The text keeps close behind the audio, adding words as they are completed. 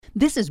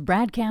This is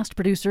BradCast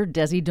producer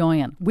Desi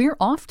Doyen. We're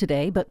off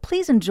today, but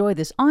please enjoy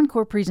this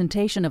encore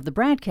presentation of the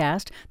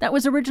BradCast that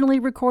was originally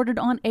recorded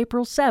on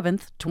April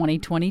 7th,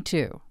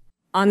 2022.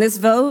 On this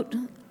vote,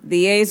 the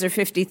yeas are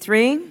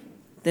 53,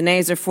 the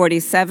nays are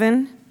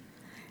 47,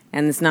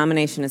 and this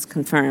nomination is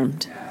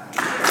confirmed.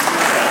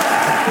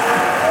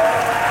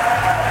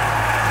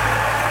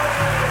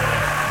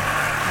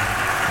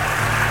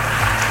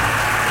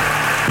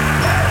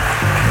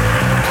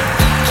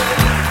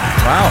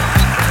 Wow.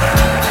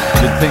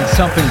 You'd think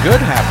something good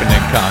happened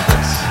in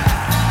Congress.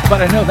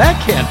 But I know that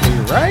can't be,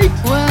 right?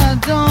 Well, I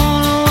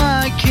don't know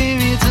why I came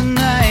here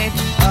tonight.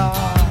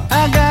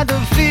 I got the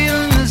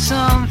feeling that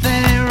something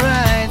ain't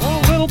right.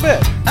 Well, a little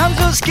bit. I'm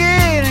so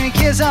scared in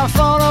case I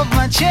fall off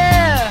my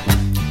chair.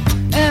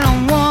 And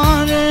I'm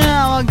wondering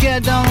how I'll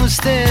get down the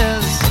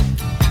stairs.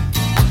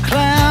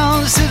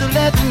 Clowns to the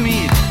left of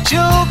me,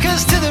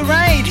 jokers to the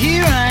right.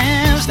 Here I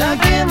am,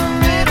 stuck in the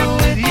middle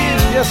with you.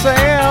 Yes, I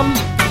am.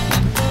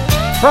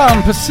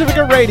 From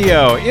Pacifica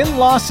Radio in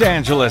Los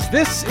Angeles,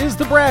 this is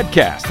the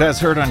BradCast,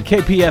 as heard on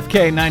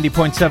KPFK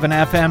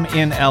 90.7 FM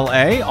in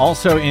LA,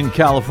 also in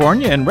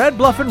California, and Red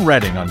Bluff and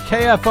Redding on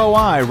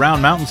KFOI,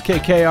 Round Mountains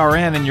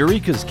KKRN, and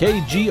Eureka's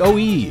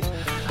KGOE.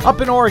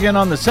 Up in Oregon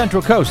on the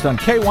Central Coast on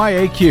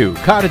KYAQ,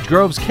 Cottage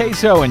Grove's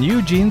KSO, and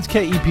Eugene's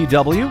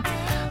KEPW.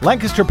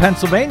 Lancaster,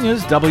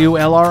 Pennsylvania's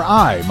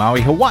WLRI, Maui,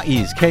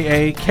 Hawaii's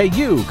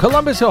KAKU,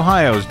 Columbus,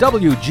 Ohio's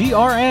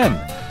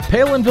WGRN.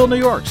 Palinville, New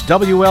York's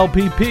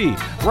WLPP,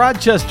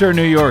 Rochester,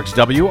 New York's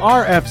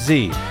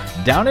WRFZ,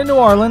 down in New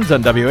Orleans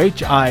on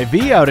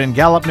WHIV, out in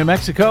Gallup, New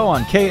Mexico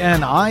on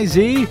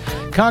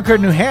KNIZ, Concord,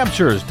 New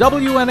Hampshire's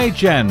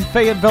WNHN,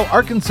 Fayetteville,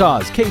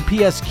 Arkansas's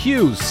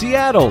KPSQ,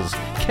 Seattle's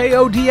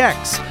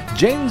KODX,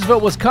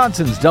 Janesville,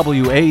 Wisconsin's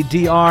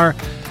WADR,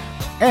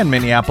 and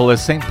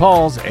Minneapolis, St.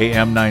 Paul's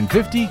AM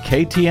 950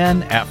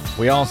 KTNF.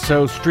 We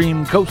also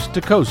stream coast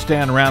to coast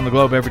and around the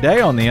globe every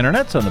day on the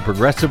internets on the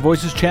Progressive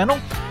Voices channel,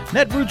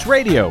 Netroots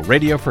Radio,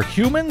 Radio for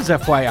Humans,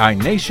 FYI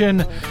Nation,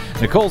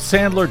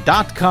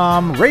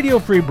 NicoleSandler.com, Radio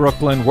Free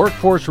Brooklyn,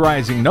 Workforce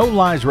Rising, No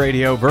Lies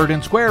Radio,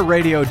 Verdant Square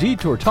Radio,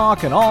 Detour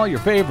Talk, and all your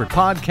favorite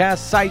podcast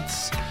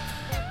sites.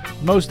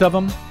 Most of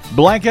them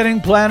blanketing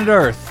planet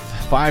Earth.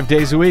 5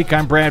 days a week,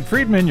 I'm Brad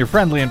Friedman, your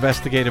friendly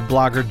investigative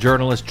blogger,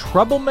 journalist,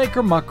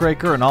 troublemaker,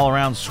 muckraker, and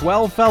all-around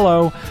swell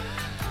fellow.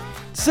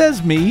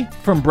 Says me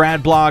from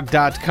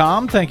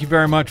BradBlog.com. Thank you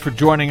very much for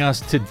joining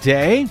us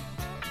today.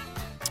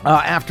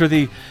 After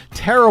the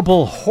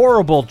terrible,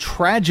 horrible,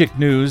 tragic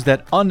news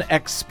that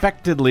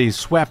unexpectedly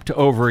swept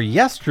over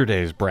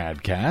yesterday's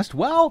BradCast,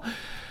 well,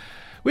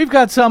 we've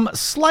got some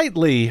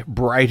slightly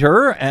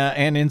brighter,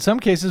 and in some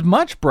cases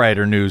much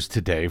brighter news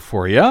today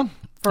for you.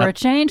 For a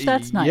change,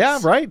 that's nice. Yeah,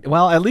 right.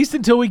 Well, at least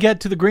until we get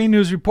to the Green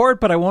News Report,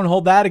 but I won't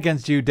hold that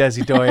against you,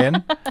 Desi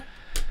Doyen.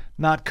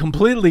 Not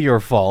completely your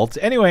fault.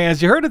 Anyway,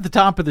 as you heard at the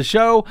top of the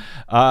show,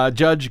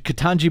 Judge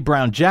Ketanji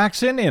Brown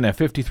Jackson, in a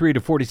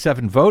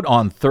 53-47 vote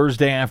on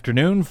Thursday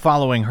afternoon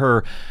following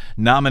her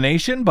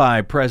nomination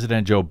by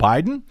President Joe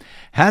Biden,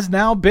 has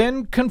now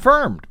been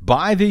confirmed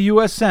by the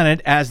U.S.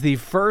 Senate as the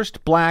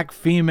first black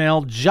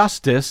female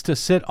justice to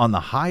sit on the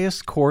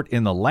highest court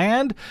in the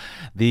land,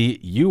 the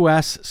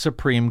U.S.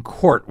 Supreme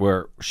Court,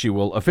 where she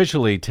will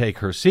officially take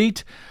her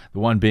seat, the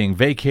one being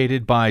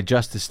vacated by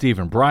Justice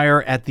Stephen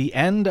Breyer at the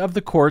end of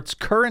the court's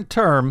current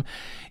term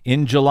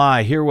in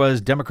July. Here was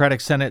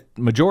Democratic Senate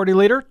Majority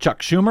Leader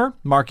Chuck Schumer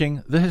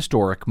marking the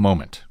historic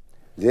moment.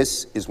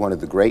 This is one of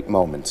the great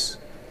moments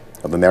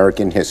of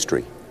American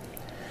history.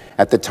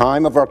 At the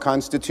time of our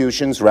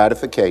Constitution's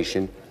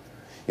ratification,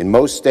 in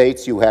most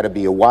states you had to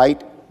be a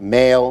white,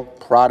 male,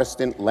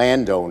 Protestant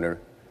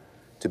landowner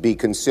to be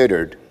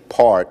considered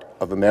part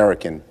of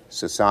American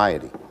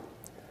society.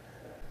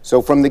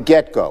 So from the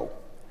get-go,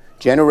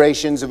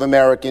 generations of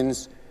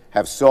Americans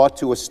have sought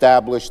to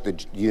establish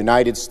the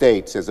United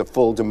States as a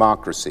full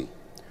democracy.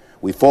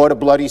 We fought a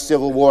bloody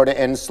civil war to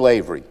end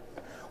slavery.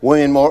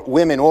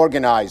 Women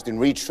organized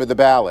and reached for the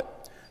ballot.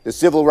 The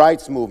civil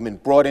rights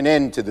movement brought an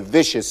end to the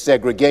vicious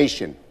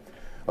segregation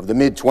of the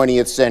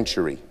mid-20th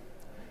century.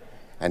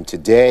 And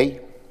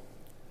today,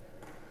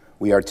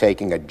 we are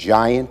taking a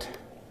giant,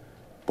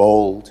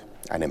 bold,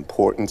 and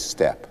important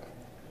step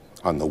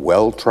on the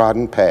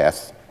well-trodden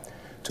path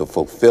to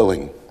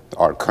fulfilling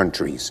our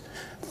country's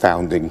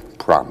founding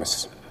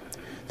promise.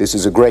 This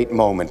is a great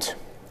moment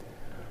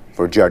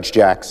for Judge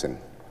Jackson,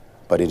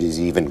 but it is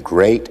even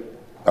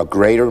a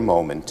greater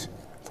moment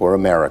for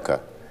America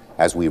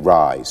as we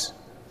rise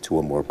to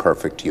a more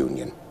perfect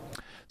union.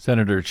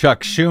 Senator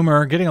Chuck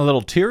Schumer getting a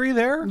little teary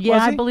there.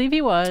 Yeah, I believe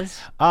he was.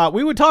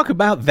 We would talk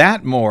about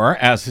that more,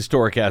 as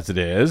historic as it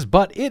is,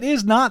 but it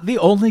is not the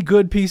only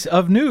good piece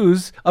of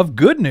news, of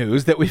good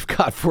news, that we've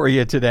got for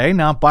you today,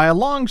 not by a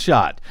long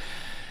shot.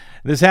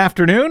 This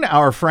afternoon,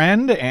 our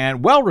friend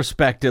and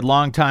well-respected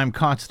longtime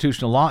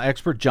constitutional law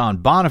expert John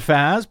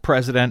Bonifaz,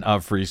 president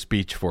of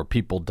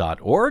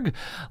freespeechforpeople.org,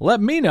 let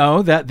me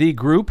know that the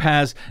group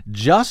has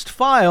just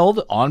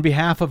filed, on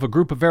behalf of a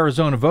group of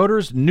Arizona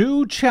voters,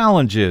 new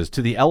challenges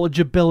to the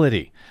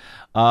eligibility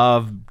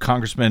of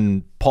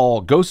Congressman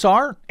Paul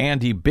Gosar,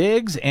 Andy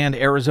Biggs, and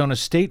Arizona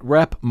State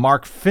Rep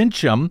Mark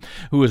Fincham,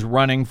 who is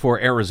running for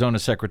Arizona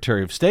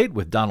Secretary of State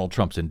with Donald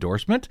Trump's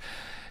endorsement,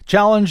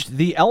 challenged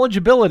the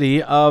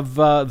eligibility of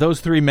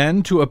those three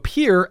men to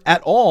appear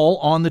at all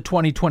on the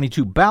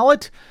 2022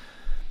 ballot,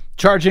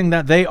 charging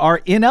that they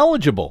are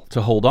ineligible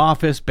to hold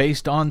office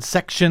based on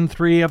Section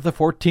 3 of the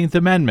 14th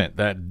Amendment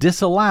that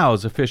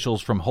disallows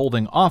officials from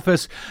holding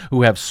office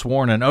who have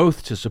sworn an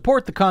oath to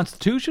support the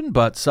Constitution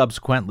but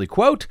subsequently,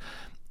 quote,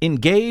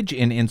 engage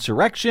in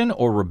insurrection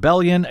or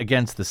rebellion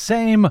against the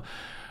same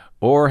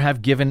or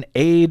have given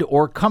aid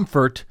or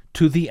comfort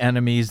to the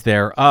enemies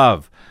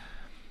thereof.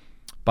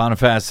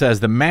 Boniface says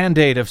the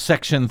mandate of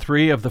Section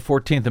 3 of the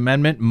 14th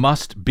Amendment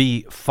must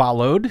be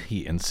followed,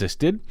 he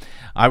insisted.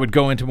 I would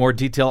go into more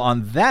detail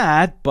on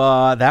that,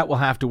 but that will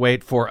have to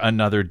wait for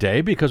another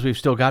day because we've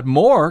still got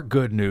more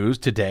good news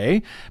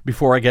today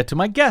before I get to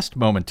my guest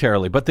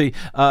momentarily. But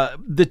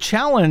the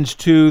challenge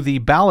to the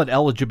ballot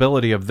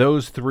eligibility of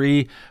those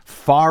three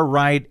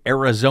far-right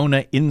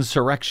Arizona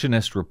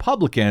insurrectionist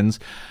Republicans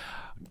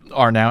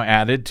are now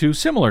added to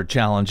similar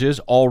challenges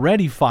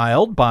already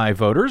filed by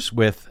voters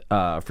with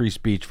Free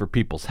Speech for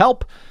People's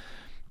Help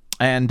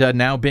and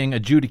now being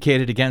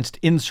adjudicated against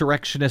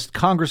insurrectionist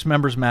Congress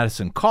members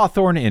Madison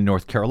Cawthorn in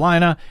North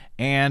Carolina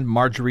and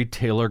Marjorie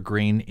Taylor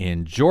Greene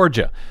in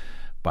Georgia.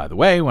 By the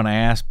way, when I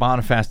asked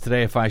Boniface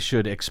today if I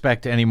should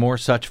expect any more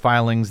such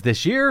filings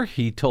this year,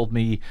 he told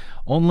me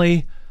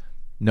only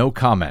no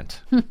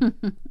comment.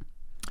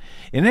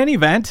 In any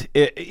event,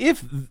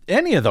 if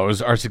any of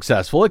those are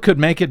successful, it could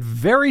make it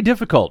very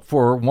difficult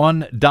for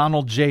one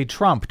Donald J.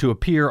 Trump to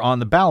appear on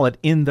the ballot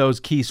in those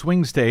key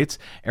swing states,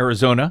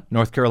 Arizona,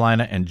 North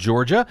Carolina, and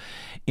Georgia,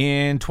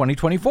 in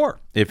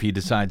 2024, if he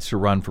decides to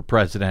run for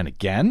president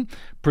again,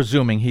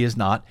 presuming he is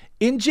not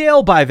in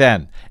jail by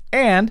then.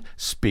 And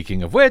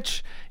speaking of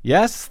which,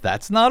 yes,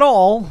 that's not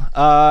all.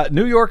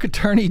 New York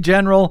Attorney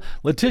General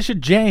Letitia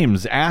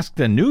James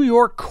asked a New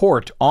York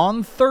court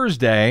on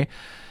Thursday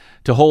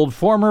to hold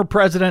former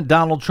President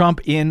Donald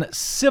Trump in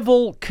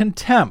civil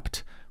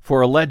contempt for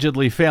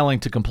allegedly failing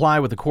to comply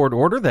with a court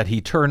order that he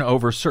turn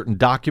over certain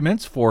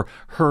documents for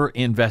her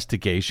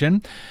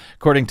investigation.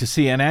 According to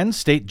CNN,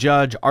 State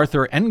Judge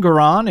Arthur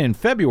Engoron in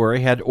February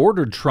had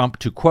ordered Trump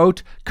to,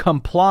 quote,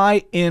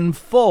 comply in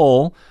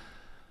full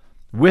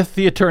with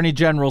the Attorney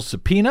General's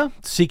subpoena,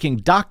 seeking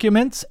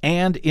documents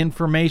and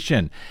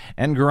information.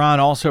 Engoron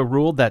also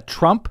ruled that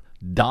Trump,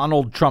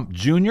 Donald Trump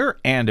Jr.,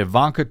 and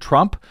Ivanka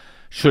Trump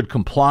should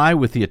comply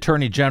with the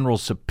Attorney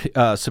General's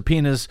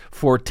subpoenas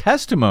for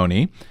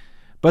testimony,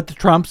 but the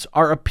Trumps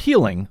are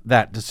appealing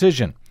that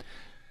decision.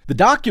 The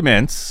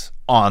documents,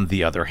 on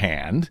the other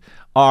hand,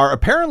 are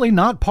apparently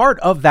not part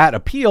of that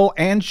appeal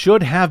and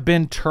should have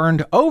been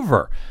turned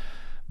over.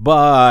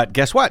 But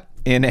guess what?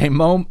 In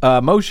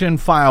a motion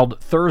filed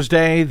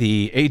Thursday,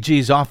 the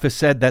AG's office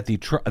said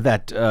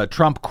that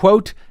Trump,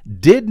 quote,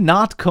 did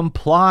not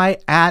comply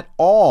at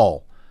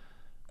all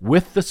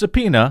with the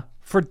subpoena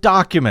for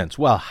documents.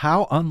 Well,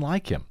 how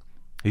unlike him.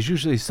 He's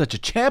usually such a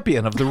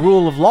champion of the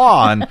rule of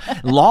law and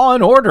law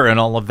and order and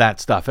all of that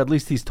stuff. At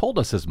least he's told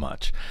us as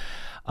much.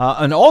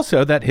 And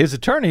also that his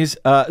attorneys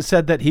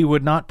said that he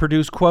would not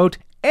produce, quote,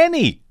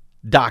 any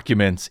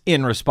documents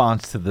in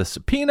response to the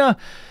subpoena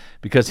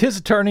because his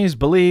attorneys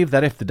believe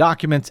that if the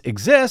documents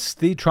exist,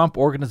 the Trump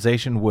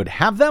organization would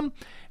have them,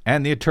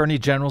 and the Attorney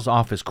General's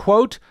office,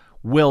 quote,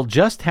 will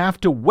just have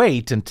to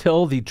wait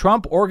until the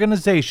Trump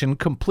organization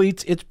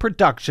completes its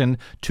production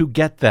to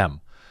get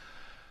them.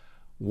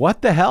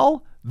 What the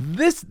hell?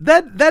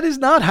 That is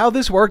not how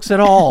this works at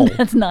all.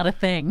 That's not a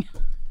thing.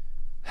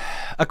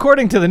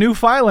 According to the new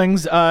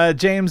filings,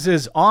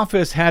 James's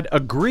office had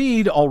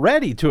agreed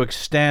already to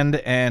extend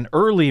an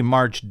early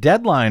March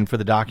deadline for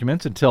the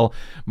documents until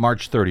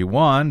March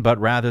 31, but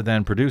rather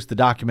than produce the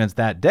documents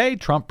that day,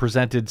 Trump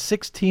presented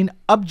 16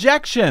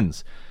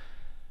 objections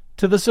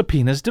to the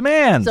subpoena's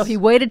demands. So he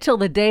waited till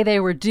the day they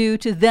were due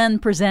to then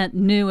present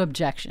new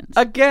objections.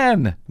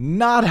 Again,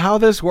 not how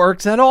this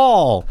works at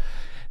all.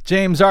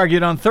 James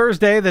argued on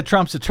Thursday that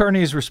Trump's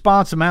attorney's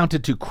response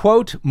amounted to,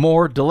 quote,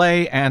 more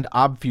delay and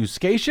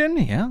obfuscation.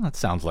 Yeah, that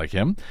sounds like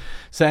him.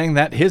 Saying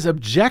that his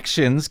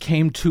objections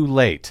came too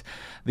late.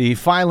 The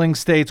filing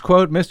states,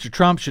 quote, Mr.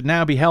 Trump should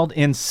now be held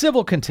in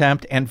civil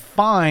contempt and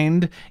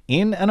fined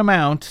in an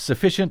amount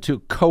sufficient to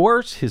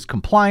coerce his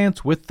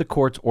compliance with the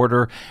court's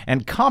order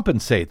and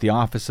compensate the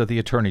Office of the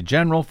Attorney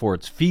General for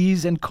its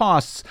fees and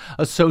costs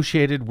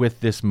associated with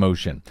this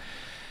motion.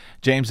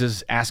 James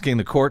is asking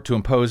the court to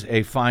impose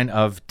a fine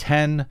of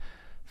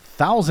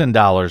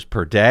 $10,000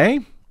 per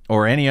day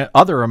or any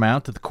other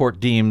amount that the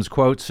court deems,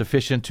 quote,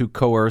 sufficient to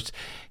coerce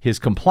his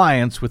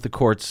compliance with the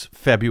court's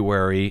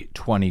February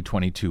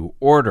 2022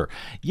 order.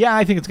 Yeah,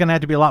 I think it's going to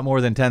have to be a lot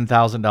more than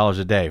 $10,000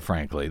 a day,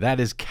 frankly.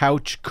 That is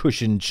couch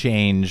cushion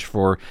change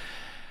for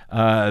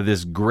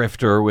this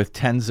grifter with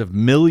tens of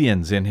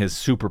millions in his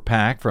super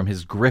PAC from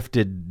his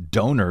grifted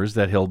donors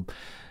that he'll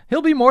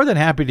be more than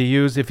happy to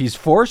use if he's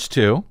forced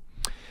to.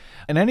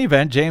 In any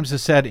event, James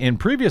has said in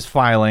previous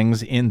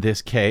filings in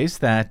this case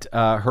that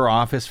her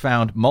office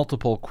found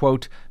multiple,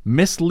 quote,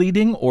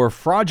 misleading or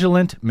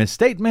fraudulent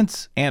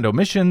misstatements and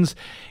omissions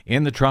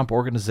in the Trump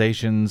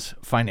Organization's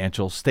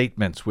financial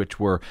statements, which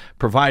were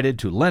provided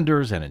to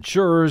lenders and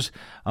insurers,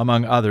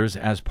 among others,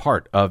 as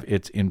part of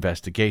its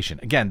investigation.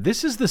 Again,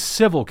 this is the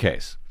civil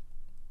case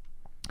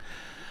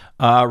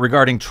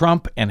regarding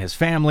Trump and his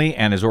family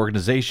and his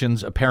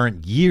organization's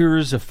apparent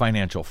years of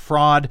financial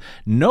fraud.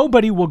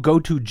 Nobody will go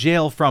to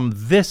jail from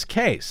this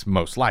case,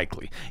 most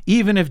likely,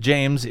 even if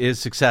James is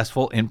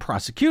successful in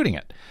prosecuting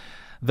it.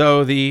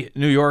 Though the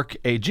New York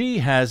AG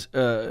has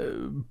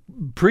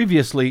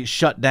previously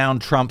shut down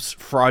Trump's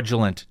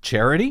fraudulent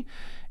charity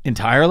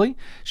entirely.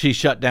 She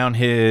shut down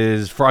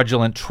his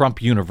fraudulent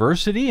Trump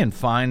University and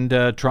fined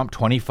Trump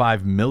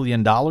 $25 million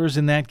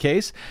in that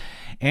case.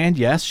 And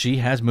yes, she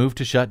has moved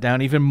to shut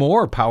down even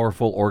more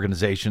powerful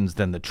organizations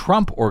than the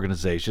Trump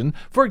Organization,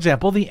 for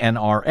example, the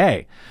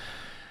NRA.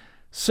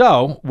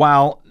 So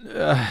while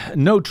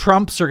no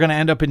Trumps are going to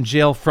end up in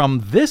jail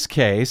from this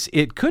case,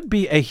 it could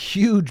be a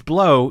huge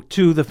blow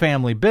to the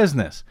family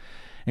business,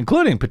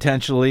 including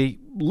potentially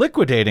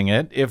liquidating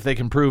it if they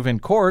can prove in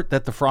court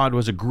that the fraud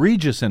was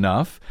egregious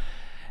enough.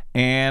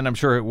 And I'm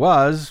sure it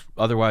was.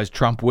 Otherwise,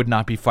 Trump would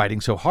not be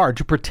fighting so hard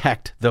to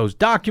protect those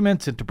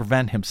documents and to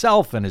prevent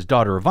himself and his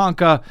daughter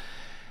Ivanka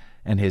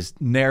and his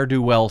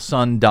ne'er-do-well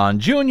son Don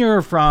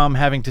Jr. from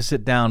having to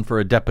sit down for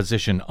a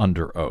deposition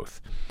under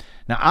oath.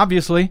 Now,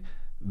 obviously,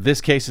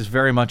 this case is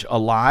very much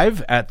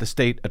alive at the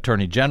state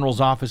attorney general's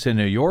office in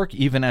New York,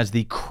 even as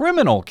the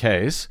criminal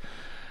case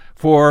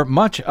for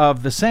much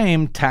of the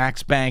same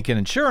tax, bank, and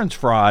insurance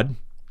fraud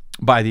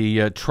by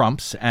the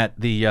Trumps at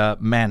the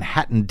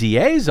Manhattan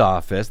DA's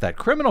office. That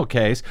criminal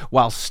case,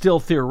 while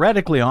still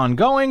theoretically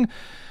ongoing,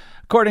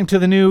 according to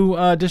the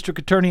new District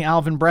Attorney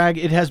Alvin Bragg,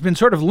 it has been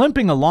sort of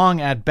limping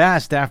along at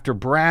best after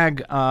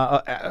Bragg,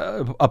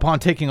 upon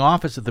taking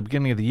office at the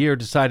beginning of the year,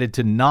 decided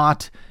to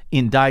not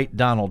indict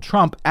Donald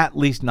Trump, at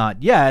least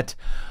not yet,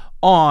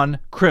 on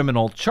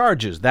criminal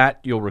charges. That,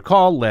 you'll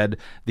recall, led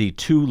the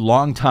two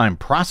longtime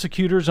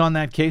prosecutors on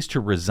that case to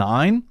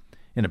resign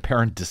in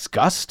apparent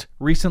disgust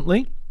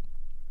recently.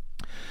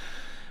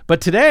 But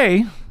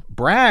today,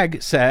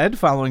 Bragg said,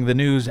 following the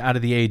news out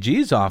of the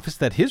AG's office,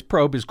 that his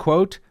probe is,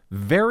 quote,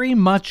 very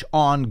much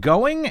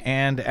ongoing,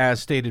 and as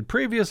stated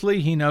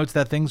previously, he notes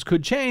that things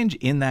could change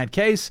in that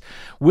case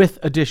with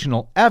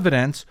additional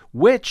evidence,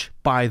 which,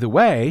 by the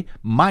way,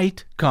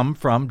 might come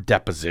from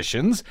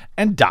depositions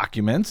and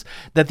documents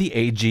that the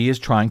AG is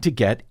trying to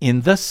get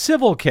in the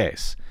civil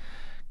case.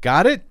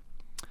 Got it?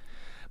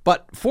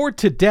 But for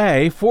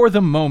today, for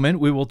the moment,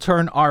 we will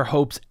turn our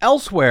hopes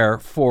elsewhere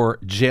for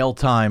jail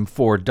time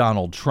for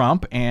Donald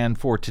Trump. And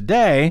for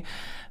today,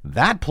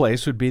 that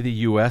place would be the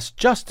U.S.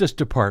 Justice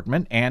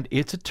Department and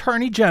its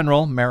Attorney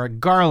General, Merrick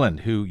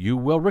Garland, who you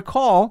will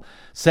recall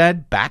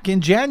said back in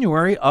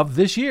January of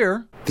this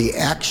year, the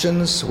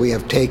actions we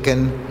have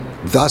taken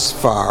thus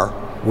far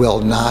will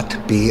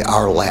not be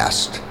our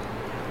last.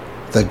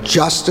 The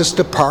Justice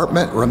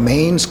Department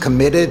remains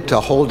committed to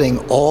holding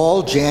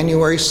all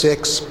January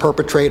 6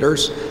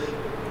 perpetrators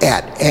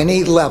at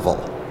any level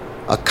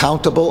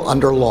accountable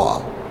under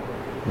law,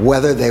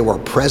 whether they were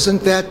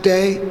present that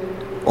day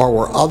or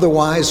were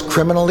otherwise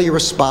criminally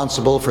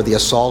responsible for the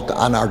assault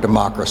on our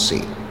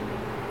democracy.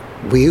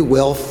 We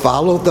will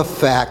follow the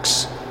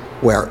facts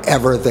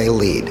wherever they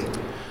lead.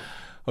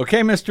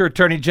 Okay, Mr.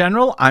 Attorney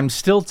General, I'm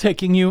still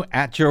taking you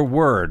at your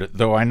word,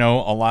 though I know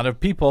a lot of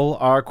people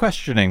are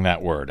questioning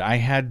that word. I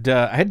had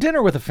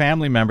dinner with a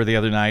family member the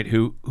other night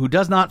who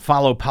does not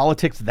follow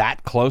politics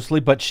that closely,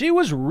 but she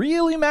was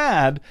really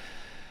mad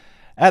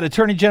at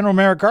Attorney General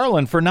Merrick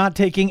Garland for not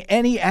taking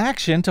any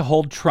action to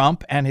hold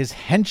Trump and his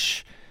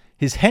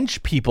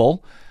hench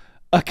people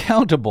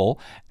accountable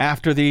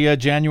after the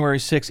January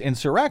 6th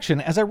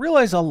insurrection, as I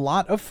realize a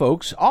lot of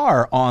folks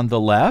are on the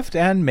left,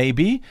 and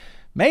maybe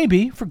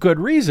for good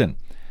reason.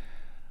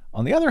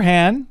 On the other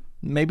hand,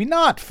 maybe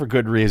not for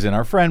good reason.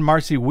 Our friend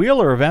Marcy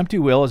Wheeler of Empty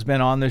Wheel has been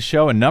on this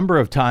show a number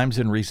of times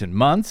in recent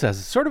months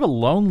as sort of a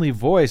lonely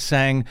voice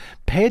saying,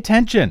 pay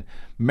attention.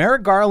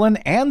 Merrick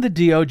Garland and the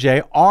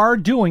DOJ are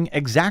doing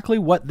exactly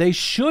what they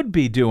should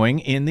be doing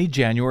in the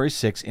January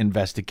 6th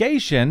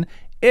investigation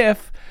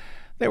if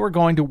they were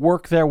going to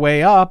work their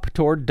way up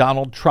toward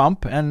Donald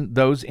Trump and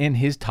those in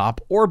his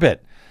top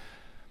orbit.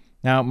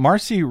 Now,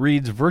 Marcy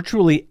reads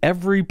virtually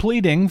every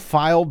pleading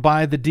filed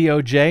by the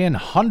DOJ in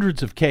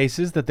hundreds of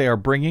cases that they are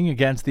bringing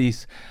against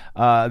these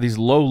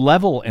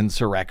low-level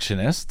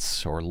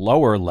insurrectionists, or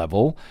lower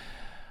level,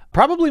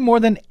 probably more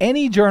than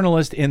any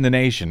journalist in the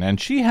nation. And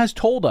she has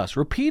told us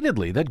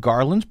repeatedly that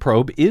Garland's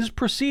probe is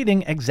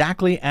proceeding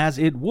exactly as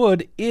it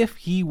would if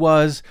he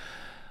was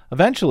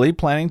eventually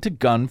planning to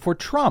gun for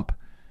Trump.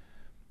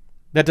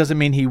 That doesn't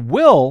mean he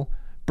will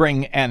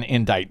bring an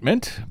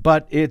indictment,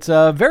 but it's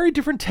a very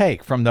different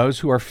take from those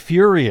who are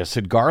furious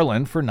at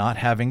Garland for not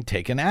having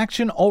taken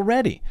action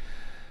already.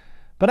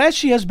 But as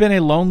she has been a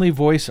lonely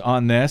voice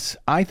on this,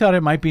 I thought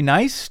it might be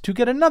nice to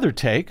get another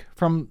take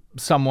from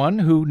someone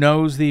who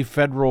knows the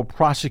federal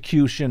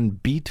prosecution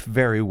beat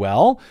very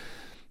well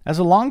as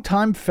a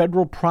longtime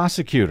federal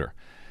prosecutor.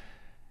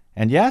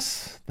 And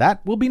yes,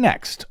 that will be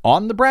next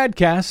on the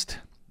BradCast.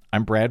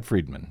 I'm Brad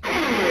Friedman.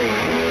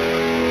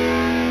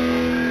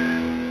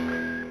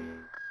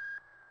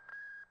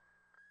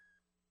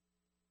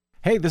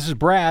 Hey, this is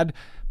Brad.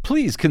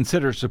 Please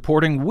consider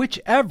supporting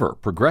whichever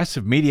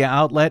progressive media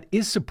outlet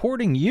is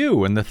supporting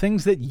you and the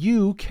things that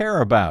you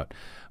care about.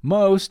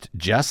 Most,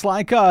 just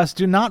like us,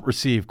 do not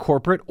receive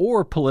corporate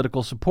or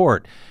political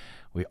support.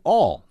 We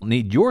all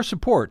need your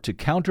support to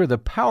counter the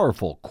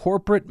powerful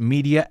corporate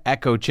media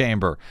echo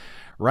chamber.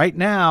 Right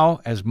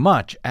now, as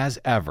much as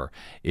ever.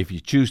 If you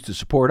choose to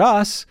support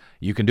us,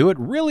 you can do it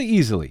really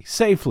easily,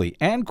 safely,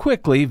 and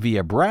quickly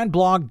via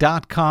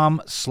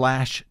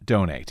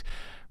bradblog.com/donate.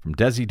 From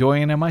Desi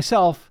Doyen and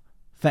myself,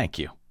 thank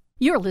you.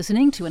 You're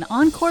listening to an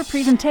Encore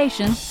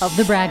presentation of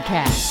the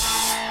BradCast.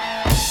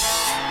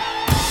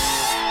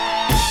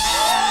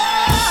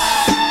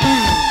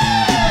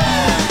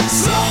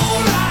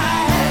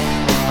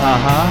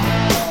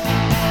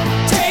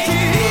 Take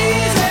it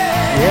easy.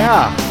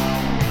 Yeah.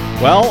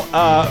 Well,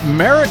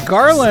 Merrick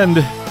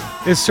Garland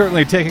is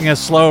certainly taking a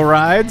slow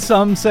ride.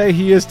 Some say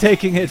he is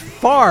taking it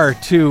far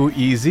too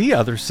easy.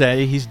 Others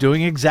say he's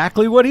doing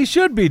exactly what he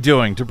should be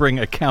doing to bring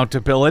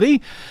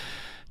accountability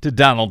to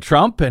Donald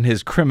Trump and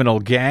his criminal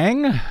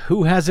gang.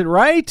 Who has it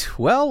right?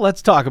 Well,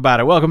 let's talk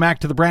about it. Welcome back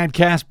to the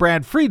BradCast.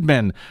 Brad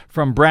Friedman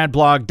from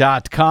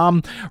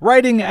bradblog.com.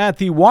 Writing at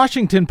the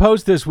Washington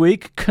Post this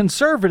week,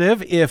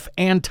 conservative, if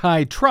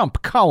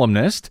anti-Trump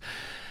columnist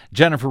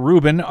Jennifer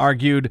Rubin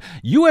argued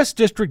U.S.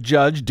 District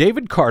Judge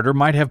David Carter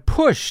might have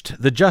pushed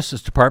the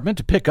Justice Department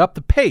to pick up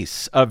the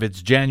pace of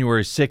its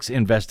January 6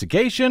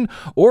 investigation,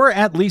 or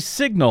at least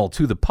signal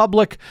to the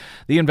public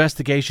the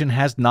investigation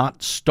has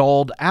not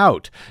stalled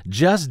out.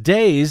 Just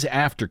days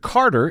after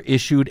Carter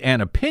issued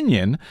an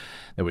opinion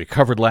that we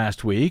covered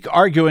last week,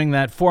 arguing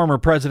that former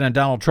President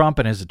Donald Trump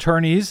and his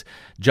attorneys,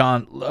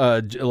 John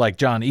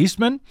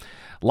Eastman,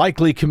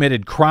 likely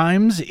committed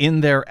crimes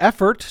in their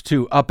effort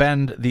to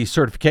upend the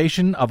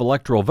certification of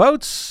electoral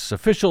votes.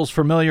 Officials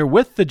familiar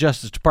with the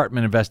Justice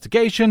Department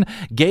investigation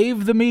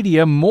gave the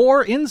media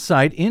more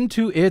insight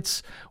into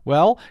its,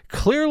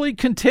 clearly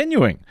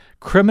continuing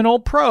criminal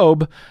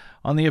probe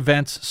on the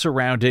events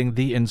surrounding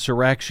the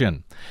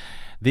insurrection.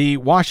 The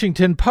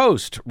Washington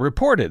Post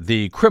reported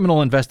the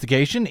criminal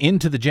investigation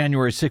into the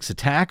January 6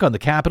 attack on the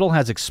Capitol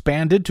has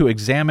expanded to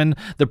examine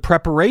the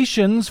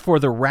preparations for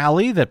the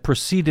rally that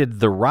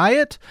preceded the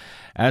riot,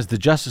 as the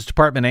Justice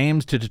Department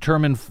aims to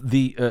determine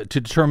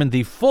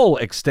the full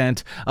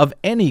extent of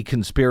any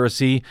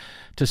conspiracy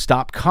to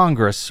stop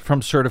Congress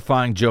from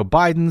certifying Joe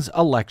Biden's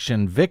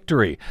election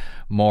victory.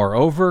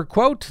 Moreover,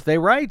 quote, they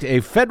write,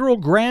 a federal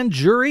grand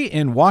jury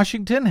in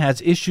Washington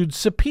has issued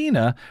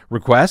subpoena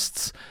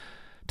requests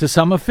to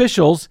some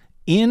officials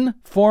in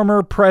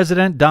former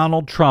President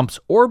Donald Trump's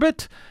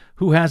orbit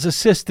who has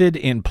assisted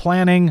in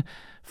planning,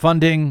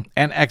 funding,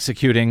 and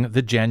executing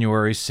the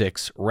January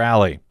 6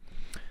 rally.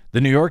 The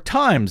New York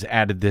Times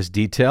added this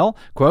detail,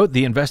 quote,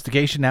 the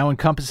investigation now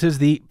encompasses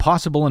the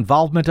possible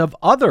involvement of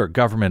other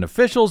government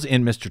officials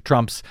in Mr.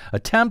 Trump's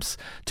attempts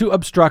to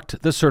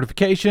obstruct the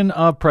certification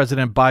of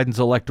President Biden's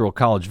Electoral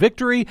College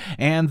victory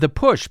and the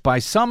push by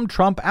some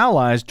Trump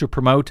allies to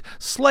promote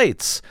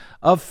slates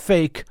of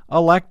fake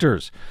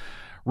electors.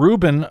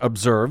 Rubin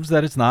observes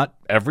that it's not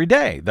every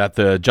day that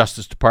the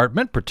Justice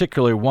Department,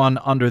 particularly one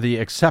under the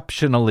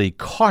exceptionally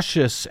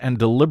cautious and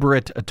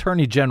deliberate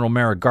Attorney General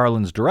Merrick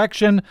Garland's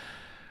direction,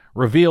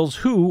 reveals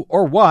who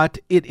or what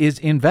it is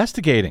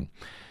investigating.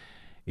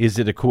 Is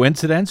it a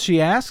coincidence,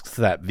 she asks,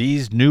 that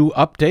these new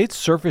updates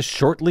surfaced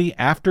shortly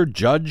after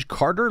Judge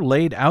Carter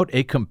laid out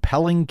a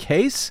compelling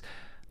case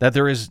that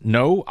there is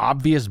no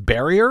obvious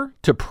barrier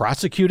to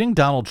prosecuting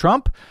Donald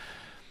Trump?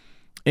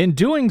 In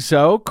doing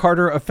so,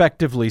 Carter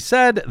effectively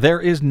said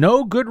there is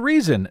no good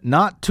reason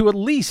not to at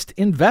least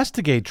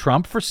investigate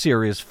Trump for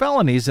serious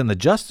felonies, and the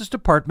Justice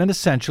Department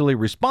essentially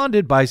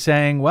responded by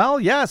saying, well,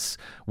 yes,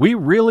 we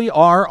really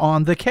are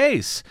on the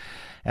case.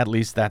 At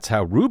least that's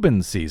how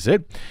Rubin sees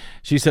it.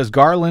 She says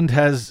Garland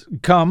has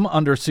come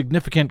under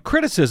significant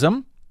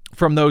criticism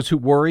from those who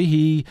worry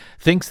he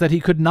thinks that he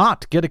could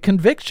not get a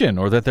conviction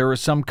or that there is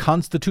some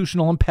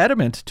constitutional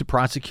impediment to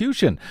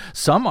prosecution.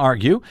 Some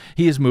argue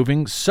he is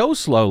moving so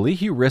slowly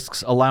he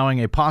risks allowing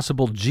a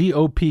possible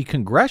GOP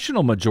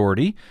congressional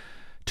majority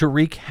to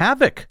wreak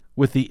havoc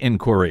with the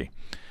inquiry.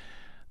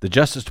 The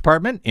Justice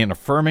Department, in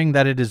affirming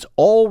that it is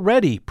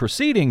already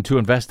proceeding to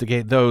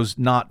investigate those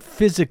not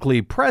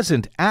physically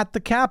present at the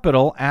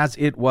Capitol as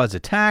it was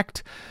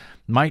attacked,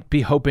 might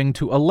be hoping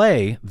to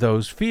allay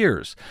those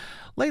fears.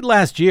 Late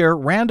last year,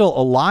 Randall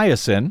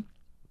Eliason,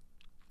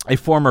 A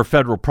former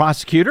federal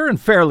prosecutor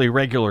and fairly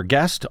regular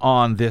guest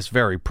on this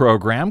very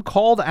program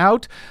called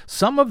out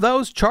some of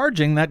those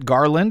charging that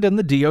Garland and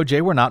the DOJ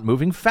were not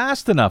moving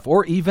fast enough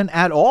or even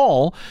at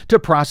all to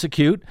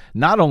prosecute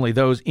not only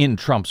those in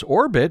Trump's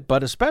orbit,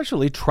 but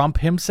especially Trump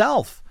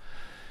himself.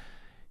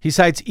 He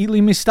cites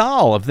Elie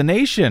Mystal of The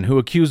Nation, who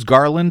accused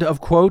Garland of,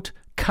 quote,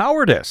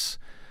 cowardice.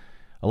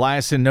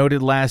 Eliason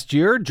noted last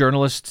year,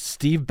 journalist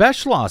Steve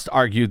Beschloss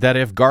argued that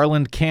if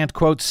Garland can't,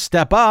 quote,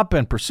 step up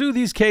and pursue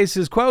these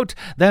cases, quote,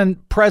 then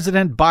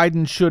President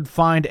Biden should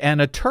find an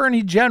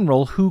attorney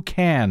general who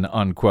can,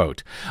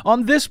 unquote.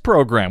 On this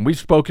program, we've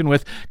spoken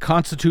with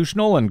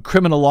constitutional and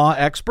criminal law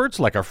experts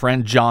like our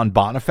friend John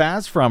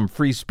Bonifaz from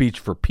Free Speech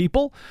for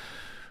People,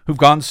 who've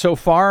gone so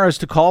far as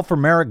to call for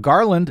Merrick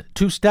Garland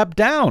to step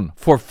down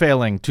for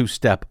failing to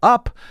step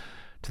up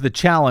to the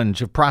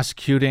challenge of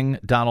prosecuting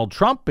Donald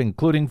Trump,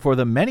 including for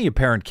the many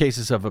apparent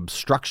cases of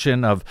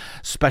obstruction of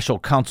special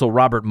counsel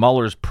Robert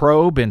Mueller's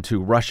probe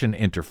into Russian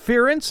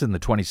interference in the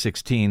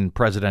 2016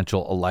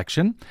 presidential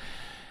election.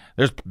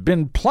 There's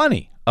been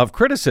plenty of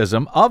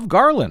criticism of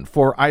Garland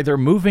for either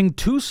moving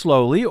too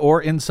slowly or,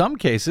 in some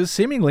cases,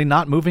 seemingly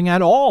not moving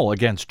at all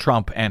against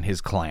Trump and his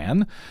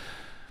clan.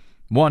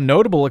 One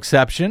notable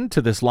exception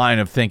to this line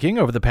of thinking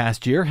over the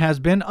past year has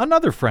been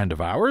another friend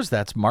of ours.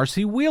 That's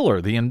Marcy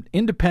Wheeler, the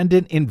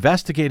independent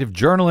investigative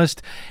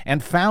journalist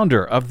and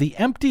founder of the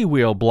Empty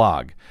Wheel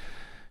blog.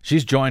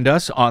 She's joined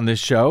us on this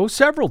show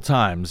several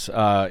times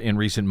in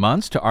recent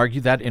months to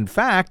argue that, in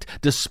fact,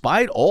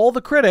 despite all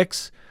the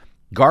critics,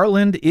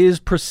 Garland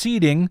is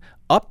proceeding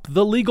up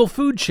the legal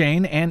food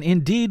chain and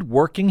indeed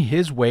working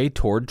his way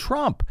toward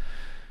Trump.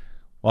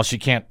 While she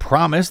can't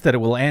promise that it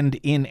will end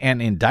in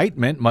an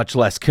indictment, much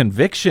less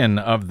conviction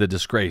of the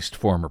disgraced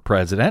former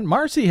president,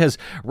 Marcy has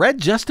read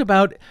just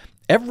about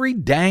every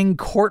dang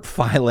court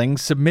filing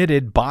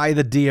submitted by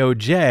the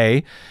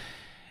DOJ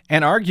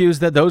and argues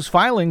that those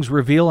filings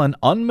reveal an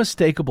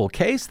unmistakable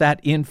case that,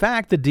 in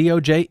fact, the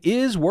DOJ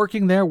is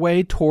working their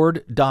way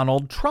toward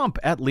Donald Trump,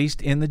 at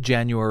least in the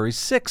January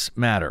 6th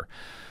matter.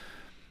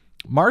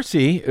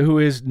 Marcy, who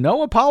is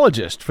no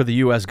apologist for the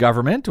U.S.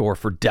 government or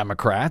for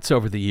Democrats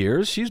over the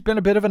years, she's been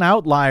a bit of an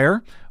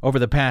outlier over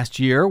the past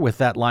year with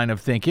that line of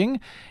thinking,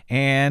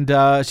 and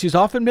she's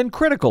often been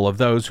critical of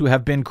those who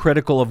have been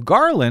critical of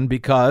Garland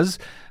because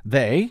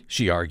they,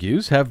 she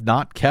argues, have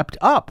not kept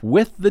up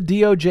with the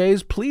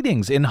DOJ's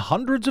pleadings in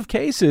hundreds of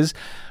cases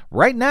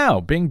right now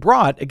being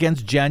brought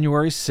against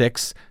January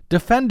 6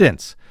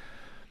 defendants.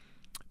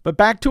 But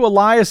back to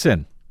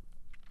Eliason,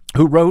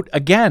 who wrote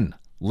again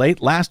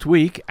late last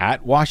week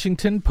at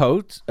Washington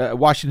Post,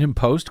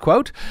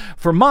 quote,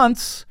 for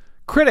months,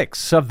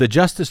 critics of the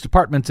Justice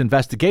Department's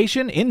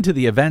investigation into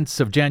the events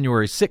of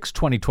January 6,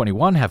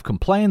 2021 have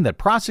complained that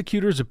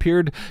prosecutors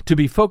appeared to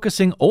be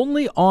focusing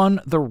only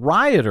on the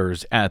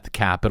rioters at the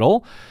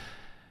Capitol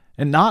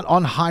and not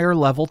on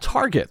higher-level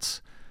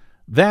targets.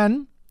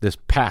 Then, this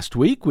past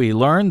week, we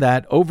learned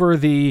that over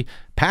the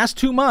past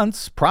 2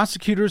 months,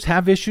 prosecutors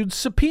have issued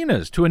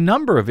subpoenas to a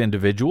number of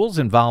individuals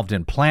involved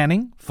in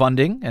planning,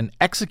 funding, and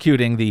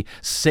executing the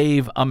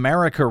Save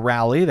America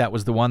rally. That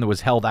was the one that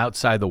was held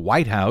outside the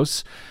White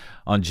House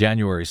on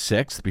January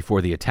 6th before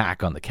the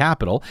attack on the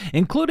Capitol,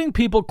 including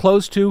people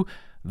close to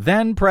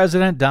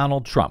then-President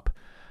Donald Trump.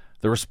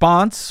 The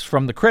response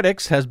from the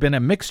critics has been a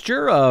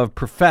mixture of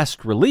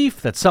professed relief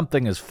that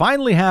something is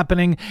finally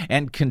happening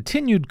and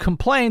continued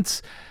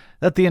complaints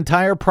that the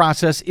entire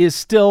process is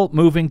still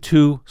moving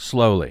too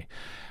slowly.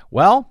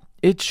 Well,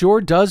 it sure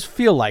does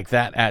feel like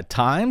that at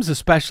times,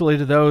 especially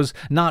to those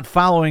not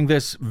following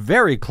this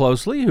very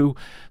closely who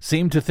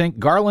seem to think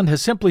Garland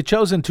has simply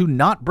chosen to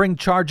not bring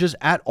charges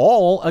at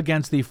all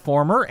against the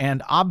former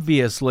and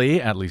obviously,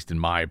 at least in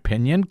my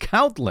opinion,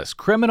 countless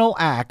criminal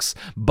acts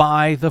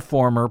by the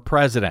former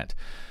president.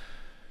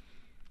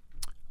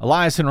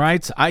 Eliason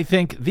writes, I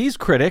think these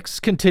critics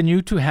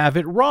continue to have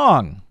it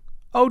wrong.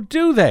 Oh,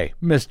 do they,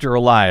 Mr.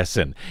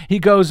 Eliason? He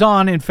goes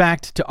on, in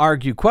fact, to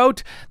argue,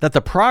 quote, that the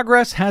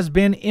progress has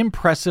been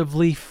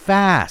impressively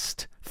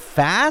fast.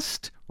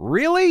 Fast?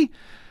 Really?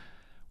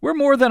 We're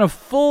more than a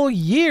full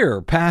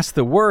year past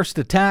the worst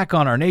attack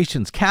on our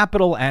nation's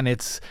capital and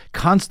its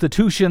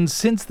constitution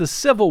since the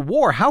Civil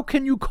War. How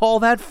can you call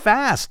that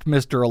fast,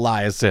 Mr.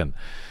 Eliason?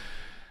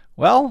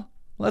 Well,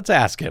 let's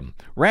ask him.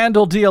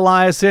 Randall D.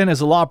 Eliason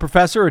is a law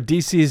professor at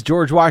D.C.'s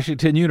George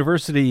Washington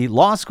University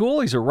Law School.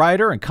 He's a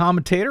writer and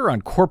commentator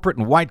on corporate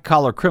and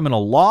white-collar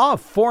criminal law, a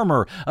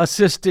former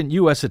assistant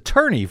U.S.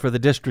 attorney for the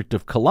District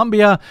of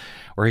Columbia,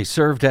 where he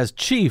served as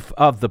chief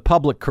of the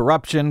Public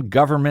Corruption,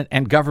 Government,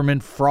 and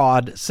Government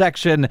Fraud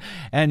section,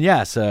 and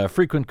yes, a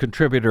frequent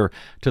contributor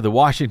to the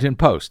Washington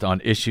Post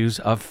on issues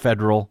of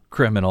federal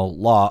criminal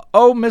law.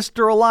 Oh,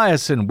 Mr.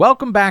 Eliason,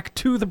 welcome back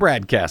to the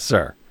BradCast,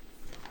 sir.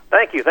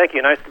 Thank you.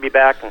 Nice to be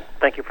back, and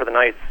thank you for the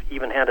nice,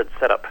 even-handed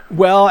setup.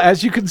 Well,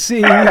 as you can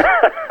see,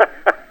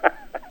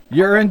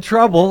 You're in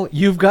trouble.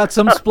 You've got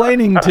some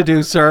splaining to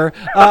do, sir.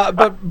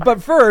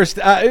 But first,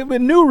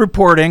 new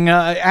reporting,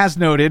 as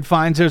noted,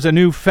 finds there's a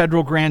new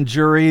federal grand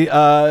jury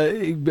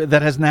that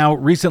has now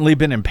recently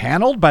been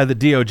impaneled by the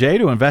DOJ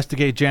to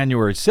investigate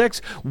January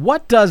 6th.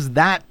 What does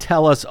that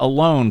tell us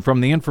alone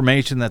from the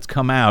information that's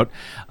come out,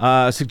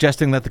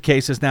 suggesting that the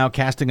case is now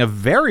casting a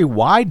very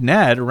wide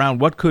net around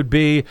what could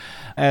be,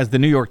 as the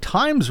New York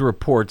Times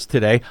reports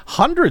today,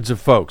 hundreds of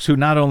folks who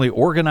not only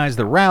organized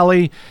the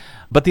rally,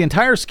 but the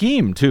entire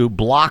scheme to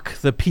block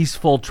the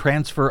peaceful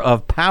transfer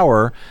of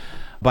power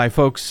by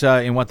folks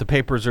in what the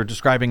papers are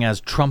describing as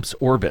Trump's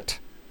orbit.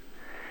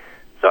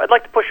 So I'd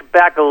like to push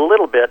back a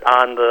little bit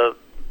on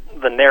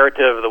the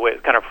narrative, the way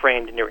it's kind of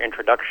framed in your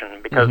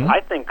introduction, because I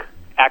think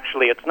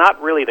actually it's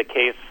not really the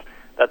case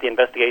that the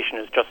investigation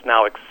is just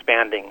now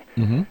expanding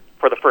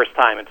for the first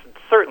time. It's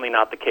certainly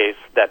not the case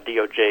that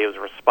DOJ is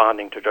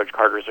responding to Judge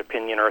Carter's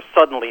opinion or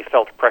suddenly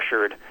felt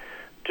pressured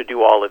to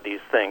do all of these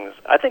things.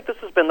 I think this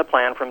has been the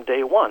plan from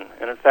day one.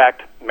 And in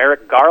fact,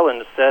 Merrick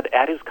Garland said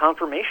at his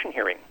confirmation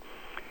hearing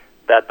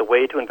that the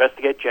way to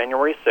investigate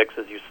January 6th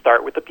is you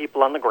start with the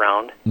people on the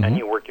ground and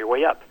you work your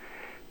way up.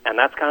 And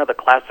that's kind of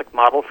the classic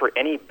model for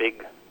any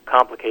big,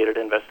 complicated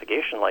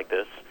investigation like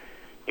this.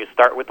 You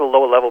start with the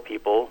low-level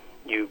people,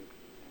 you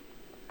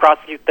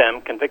prosecute them,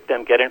 convict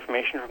them, get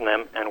information from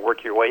them, and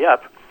work your way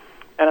up.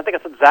 And I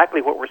think that's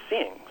exactly what we're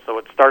seeing. So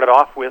it started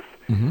off with,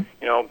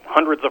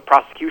 hundreds of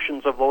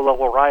prosecutions of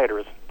low-level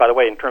rioters. By the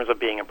way, in terms of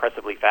being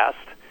impressively fast,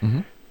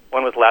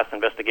 when was the last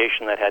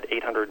investigation that had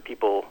 800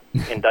 people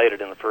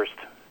indicted in the first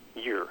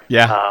year?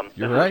 Yeah,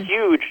 you're right. This is a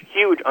huge,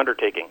 huge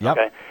undertaking. Yep.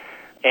 Okay,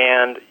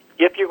 and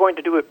if you're going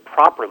to do it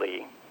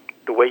properly,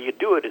 the way you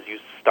do it is you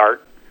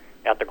start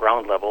at the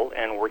ground level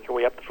and work your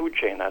way up the food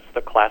chain. That's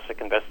the classic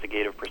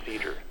investigative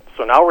procedure.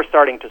 So now we're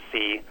starting to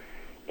see,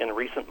 in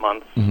recent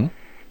months,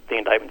 the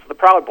indictments of the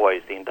Proud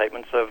Boys, the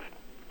indictments of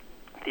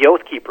the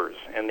Oath Keepers,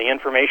 and the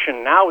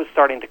information now is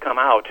starting to come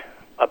out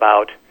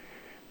about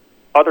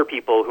other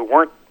people who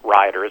weren't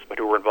rioters but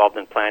who were involved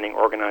in planning,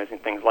 organizing,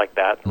 things like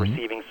that,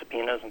 receiving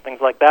subpoenas and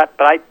things like that.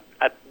 But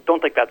I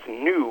don't think that's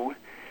new.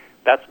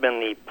 That's been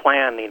the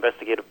plan, the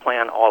investigative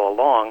plan all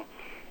along.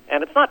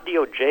 And it's not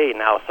DOJ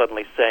now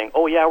suddenly saying,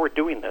 oh, yeah, we're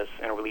doing this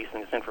and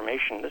releasing this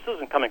information. This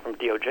isn't coming from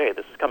DOJ.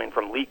 This is coming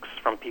from leaks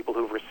from people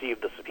who've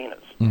received the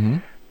subpoenas.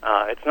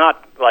 It's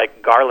not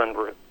like Garland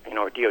or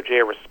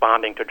DOJ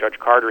responding to Judge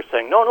Carter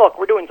saying, no, look,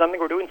 we're doing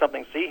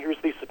something. See, here's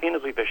these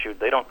subpoenas we've issued.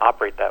 They don't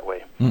operate that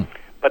way.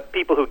 But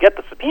people who get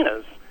the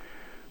subpoenas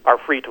are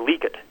free to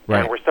leak it.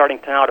 Right. And we're starting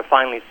to now to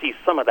finally see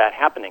some of that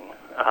happening.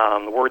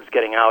 The word's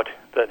getting out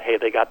that, hey,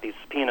 they got these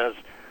subpoenas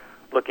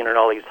looking at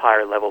all these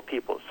higher-level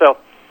people. So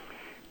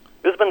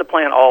this has been the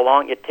plan all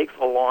along. It takes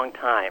a long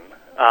time.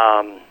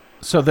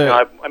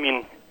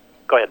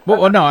 Go ahead.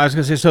 Well, no, I was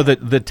going to say, so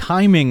the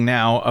timing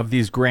now of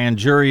these grand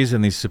juries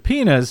and these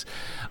subpoenas,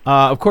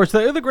 of course,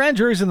 the grand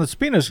juries and the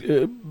subpoenas,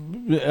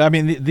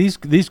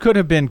 these could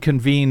have been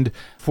convened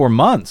for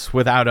months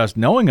without us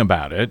knowing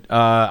about it,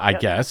 I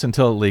guess,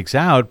 until it leaks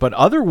out. But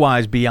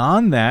otherwise,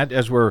 beyond that,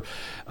 as we're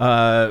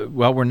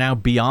now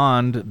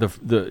beyond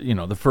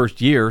the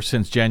first year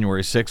since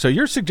January 6th. So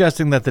you're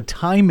suggesting that the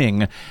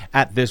timing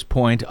at this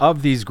point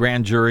of these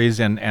grand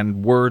juries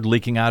and word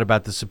leaking out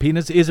about the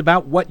subpoenas is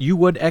about what you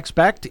would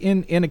expect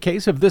in a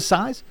case of this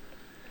size?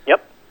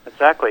 Yep,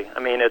 exactly.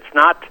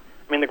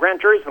 The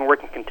grand jury's been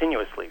working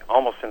continuously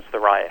almost since the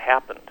riot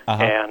happened.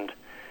 And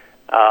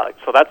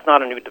so that's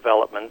not a new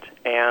development.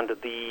 And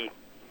the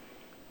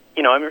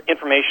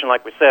information,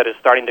 like we said, is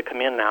starting to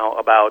come in now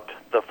about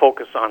the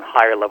focus on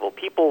higher-level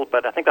people,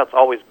 but I think that's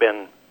always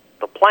been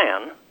the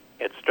plan.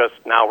 It's just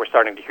now we're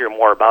starting to hear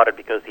more about it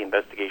because the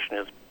investigation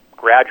is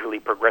gradually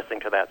progressing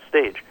to that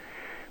stage.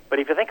 But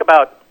if you think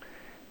about,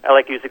 I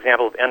like to use the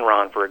example of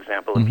Enron, for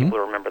example, if people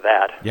remember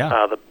that,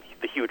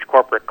 the huge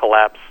corporate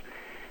collapse.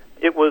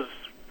 It was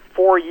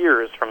 4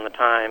 years from the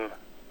time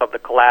of the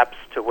collapse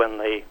to when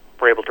they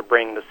were able to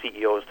bring the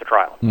CEOs to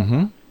trial.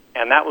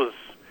 And that was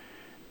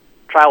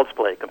child's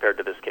play compared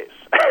to this case.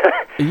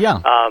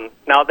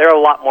 Now, there are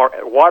a lot more.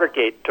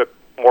 Watergate took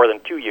more than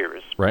 2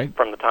 years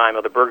from the time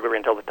of the burglary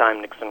until the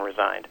time Nixon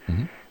resigned.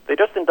 They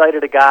just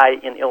indicted a guy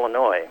in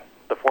Illinois,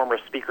 the former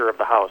Speaker of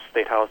the House,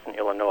 State House in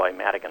Illinois,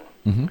 Madigan,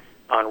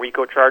 on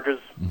RICO charges,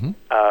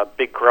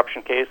 big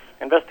corruption case.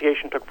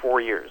 Investigation took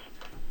 4 years,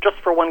 just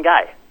for one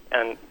guy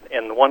and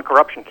in one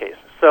corruption case.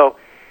 So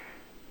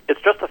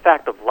it's just a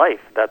fact of life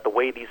that the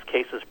way these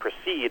cases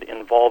proceed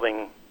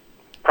involving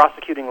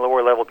prosecuting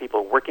lower-level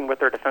people, working with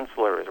their defense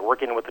lawyers,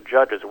 working with the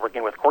judges,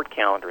 working with court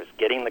calendars,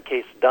 getting the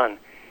case done,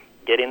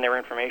 getting their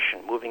information,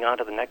 moving on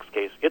to the next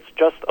case. It's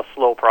just a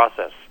slow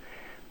process.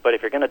 But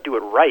if you're going to do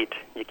it right,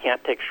 you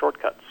can't take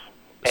shortcuts.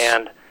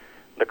 And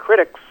the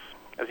critics,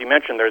 as you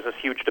mentioned, there's this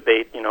huge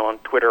debate, on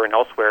Twitter and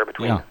elsewhere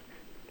between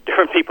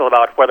different people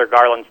about whether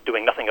Garland's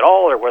doing nothing at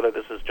all or whether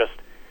this is just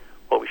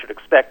what we should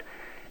expect.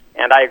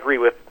 And I agree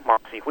with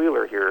Mark C.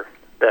 Wheeler here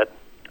that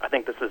I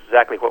think this is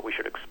exactly what we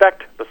should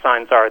expect. The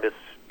signs are this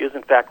is,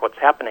 in fact, what's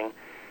happening.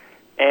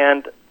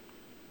 And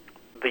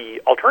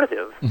the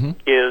alternative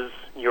is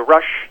you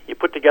rush, you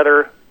put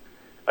together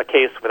a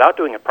case without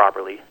doing it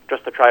properly,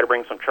 just to try to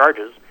bring some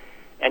charges,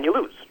 and you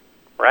lose,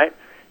 right?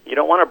 You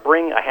don't want to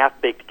bring a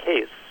half-baked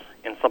case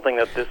in something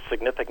that's this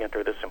significant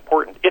or this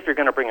important. If you're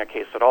going to bring a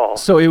case at all,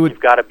 you've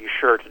got to be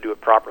sure to do it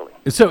properly.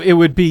 So it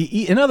would be,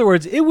 in other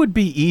words, it would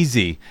be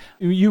easy.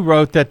 You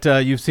wrote that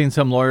you've seen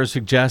some lawyers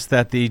suggest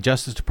that the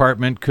Justice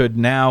Department could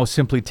now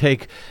simply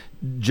take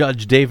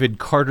Judge David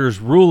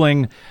Carter's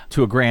ruling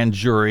to a grand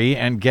jury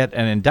and get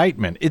an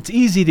indictment. It's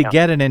easy to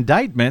get an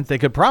indictment. They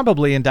could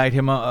probably indict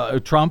him,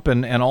 Trump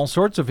and all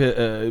sorts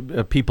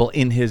of people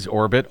in his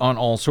orbit on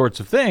all sorts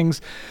of things,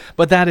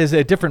 but that is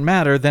a different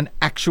matter than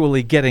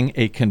actually getting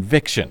a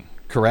conviction,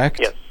 correct?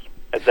 Yes,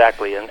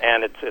 exactly,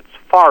 and it's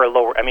far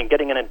lower. I mean,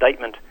 getting an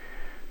indictment,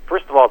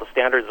 first of all, the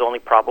standard is only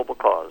probable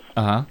cause.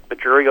 Uh-huh. The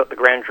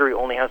grand jury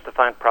only has to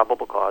find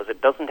probable cause. It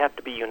doesn't have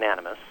to be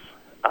unanimous.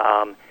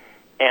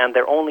 And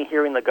they're only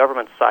hearing the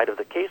government's side of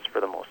the case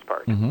for the most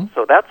part. Mm-hmm.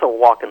 So that's a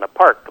walk in the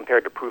park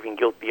compared to proving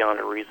guilt beyond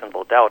a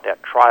reasonable doubt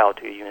at trial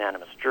to a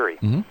unanimous jury.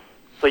 Mm-hmm.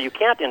 So you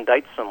can't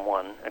indict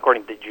someone,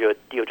 according to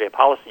DOJ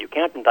policy, you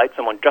can't indict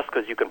someone just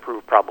because you can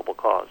prove probable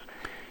cause.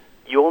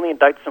 You only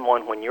indict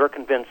someone when you're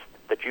convinced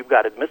that you've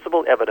got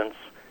admissible evidence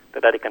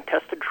that at a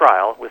contested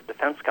trial with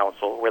defense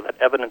counsel, where that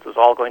evidence is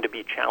all going to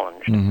be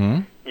challenged,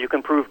 mm-hmm. you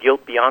can prove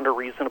guilt beyond a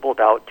reasonable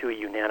doubt to a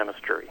unanimous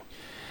jury.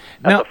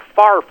 Now, That's a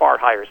far, far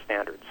higher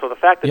standard. So the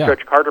fact that yeah.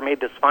 Judge Carter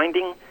made this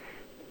finding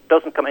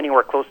doesn't come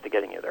anywhere close to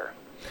getting you there.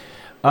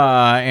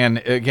 And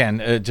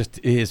again, just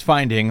his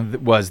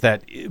finding was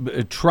that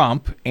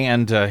Trump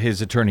and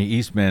his attorney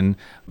Eastman,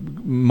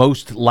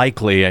 most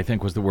likely, I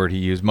think was the word he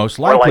used, More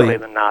likely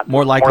than not.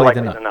 More likely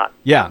than not.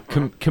 Yeah,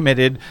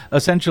 committed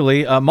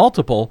essentially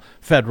multiple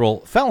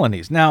federal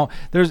felonies. Now,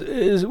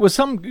 was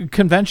some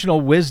conventional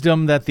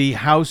wisdom that the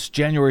House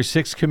January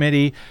 6th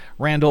committee,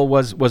 Randall,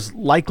 was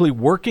likely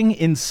working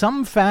in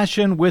some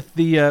fashion with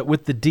the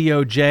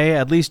DOJ,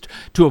 at least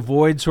to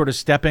avoid sort of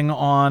stepping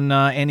on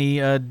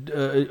any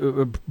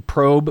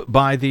probe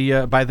by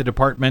the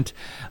department,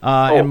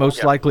 and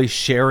most likely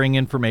sharing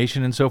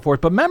information and so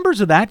forth. But members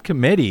of that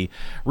committee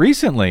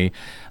recently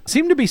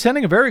seem to be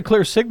sending a very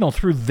clear signal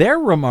through their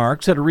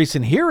remarks at a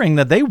recent hearing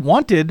that they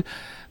wanted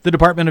the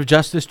Department of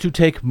Justice to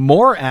take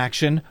more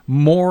action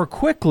more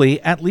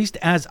quickly, at least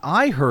as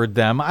I heard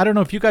them. I don't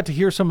know if you got to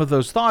hear some of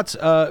those thoughts.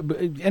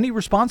 Any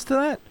response to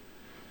that?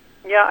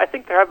 Yeah, I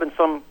think there have been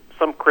some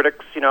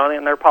critics,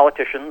 and they're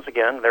politicians,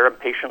 again, they're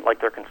impatient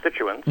like their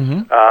constituents,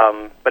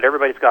 mm-hmm. But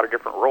everybody's got a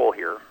different role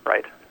here,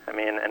 right? I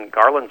mean, and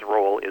Garland's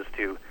role is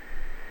to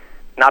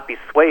not be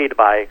swayed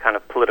by kind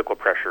of political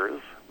pressures,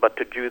 but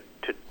to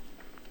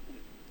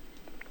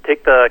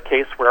take the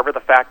case wherever the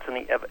facts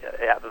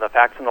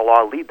and the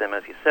law lead them,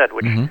 as he said,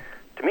 which mm-hmm.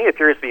 to me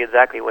appears to be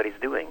exactly what he's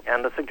doing.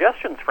 And the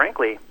suggestions,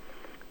 frankly,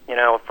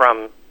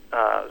 from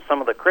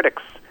some of the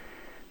critics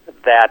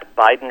that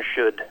Biden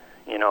should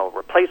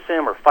replace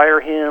him or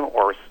fire him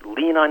or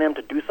lean on him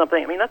to do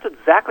something. I mean, that's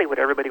exactly what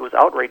everybody was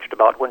outraged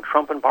about when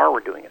Trump and Barr were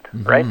doing it,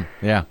 mm-hmm. right?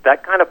 Yeah.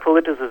 That kind of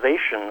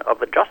politicization of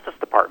the Justice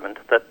Department,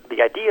 that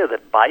the idea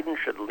that Biden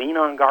should lean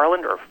on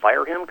Garland or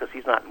fire him because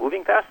he's not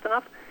moving fast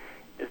enough,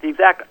 is the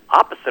exact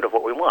opposite of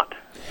what we want,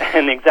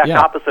 and the exact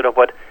opposite of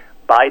what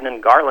Biden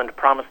and Garland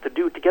promised to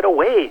do to get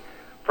away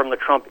from the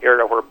Trump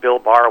era where Bill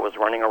Barr was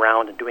running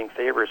around and doing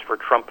favors for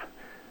Trump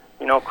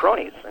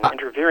cronies and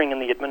interfering in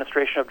the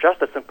administration of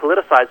justice and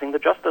politicizing the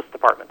Justice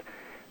Department.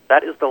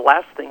 That is the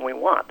last thing we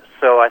want.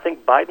 So I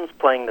think Biden's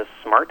playing this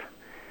smart,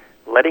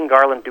 letting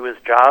Garland do his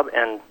job,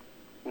 and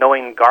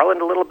knowing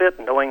Garland a little bit,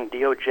 knowing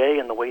DOJ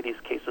and the way these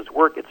cases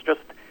work, it's just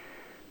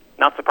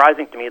not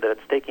surprising to me that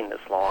it's taking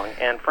this long.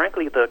 And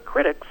frankly, the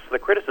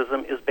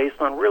criticism is based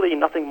on really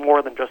nothing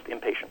more than just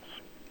impatience.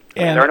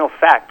 And there are no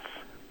facts.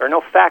 There are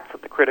no facts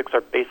that the critics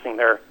are basing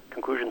their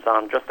conclusions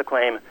on, just to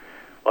claim,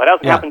 well, it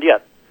hasn't happened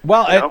yet.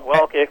 Well,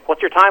 okay,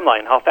 what's your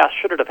timeline? How fast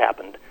should it have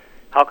happened?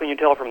 How can you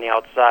tell from the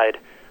outside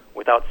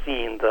without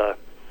seeing the,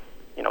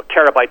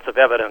 terabytes of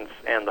evidence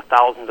and the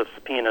thousands of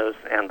subpoenas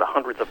and the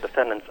hundreds of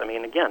defendants? I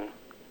mean, again,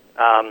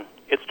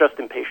 it's just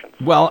impatience.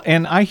 Well,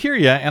 and I hear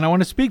you, and I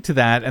want to speak to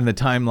that and the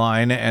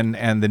timeline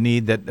and the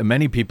need that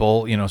many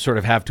people, sort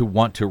of have to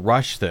want to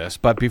rush this.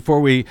 But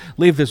before we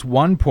leave this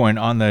one point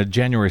on the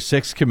January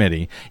 6th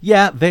committee,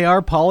 they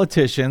are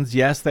politicians.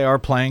 Yes, they are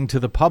playing to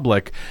the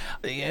public.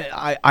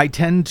 I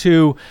tend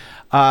to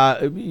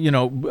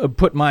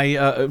put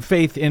my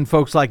faith in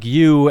folks like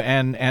you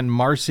and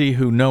Marcy,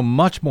 who know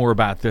much more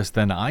about this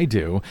than I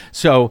do.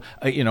 So,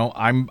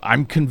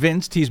 I'm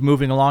convinced he's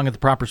moving along at the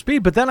proper speed.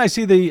 But then I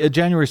see the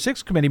January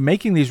 6th committee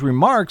making these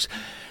remarks.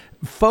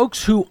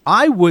 Folks who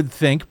I would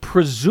think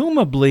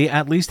presumably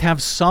at least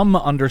have some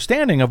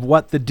understanding of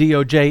what the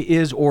DOJ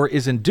is or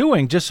isn't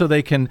doing, just so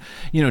they can,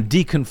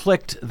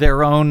 deconflict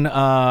their own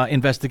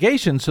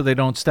investigation so they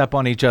don't step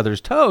on each other's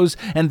toes.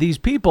 And these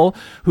people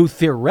who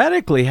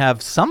theoretically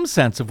have some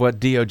sense of what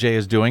DOJ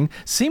is doing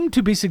seem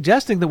to be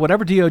suggesting that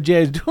whatever DOJ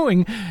is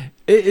doing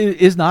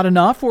is not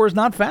enough or is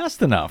not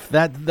fast enough.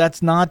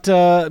 That's not,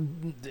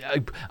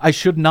 I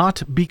should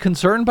not be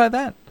concerned by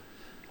that.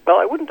 Well,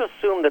 I wouldn't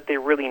assume that they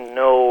really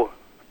know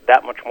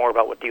that much more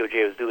about what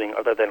DOJ is doing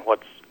other than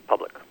what's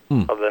public,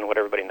 other than what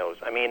everybody knows.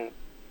 I mean,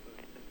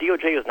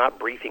 DOJ is not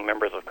briefing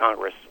members of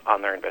Congress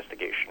on their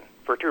investigation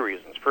for two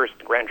reasons. First,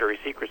 grand jury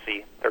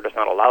secrecy. They're just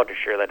not allowed to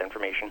share that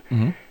information.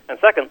 And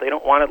second, they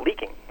don't want it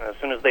leaking. As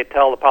soon as they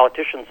tell the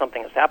politicians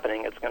something is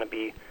happening, it's going to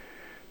be,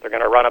 they're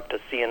going to run up to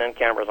CNN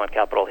cameras on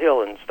Capitol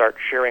Hill and start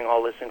sharing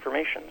all this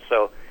information.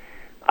 So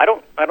I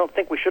don't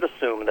think we should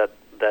assume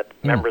that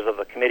members of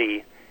the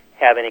committee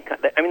have any.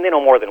 I mean, they know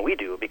more than we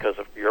do because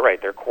you're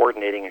right. They're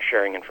coordinating and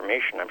sharing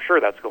information. I'm sure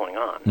that's going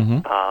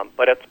on,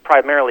 but it's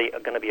primarily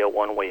going to be a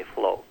one-way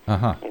flow.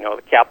 You know,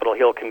 the Capitol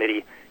Hill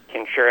committee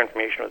can share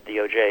information with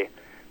DOJ,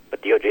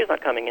 but DOJ is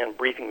not coming in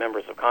briefing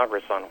members of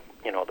Congress on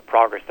the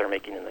progress they're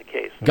making in the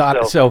case. Got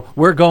it. So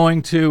we're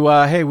going to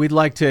hey, we'd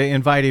like to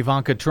invite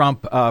Ivanka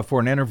Trump for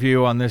an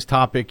interview on this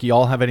topic. You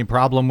all have any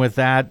problem with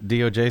that?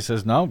 DOJ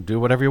says no. Do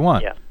whatever you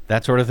want. Yeah.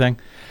 That sort of thing.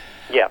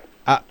 Yeah.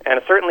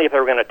 And certainly if they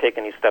were going to take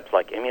any steps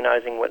like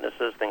immunizing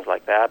witnesses, things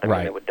like that, I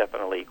mean, they would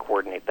definitely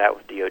coordinate that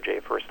with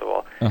DOJ, first of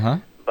all.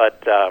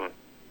 But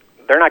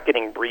they're not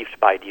getting briefed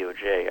by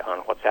DOJ on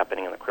what's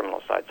happening on the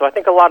criminal side. So I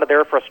think a lot of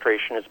their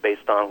frustration is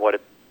based on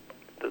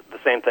the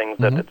same things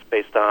that it's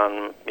based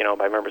on,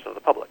 by members of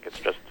the public. It's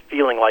just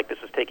feeling like this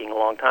is taking a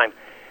long time.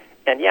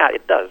 And yeah,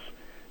 it does.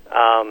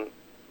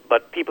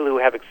 But people who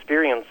have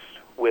experience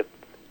with,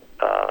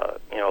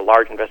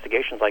 large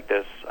investigations like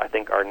this, I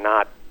think are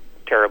not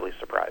terribly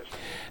surprised.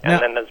 And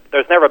then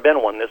there's never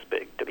been one this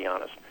big, to be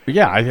honest.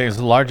 Yeah, I think it's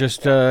the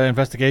largest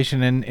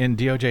investigation in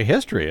DOJ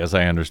history, as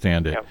I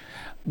understand it. Yep.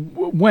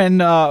 When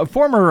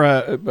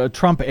former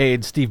Trump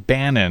aide Steve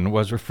Bannon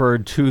was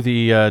referred to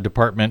the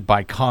department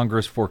by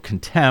Congress for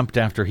contempt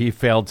after he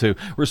failed to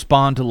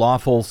respond to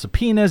lawful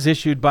subpoenas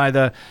issued by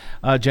the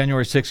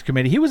January 6th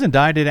committee, he was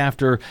indicted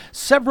after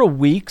several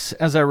weeks,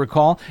 as I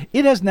recall.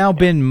 It has now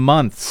been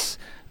months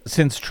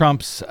since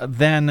Trump's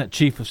then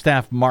Chief of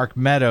Staff, Mark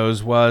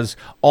Meadows, was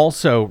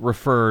also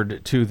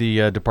referred to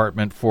the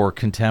department for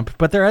contempt,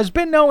 but there has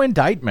been no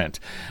indictment.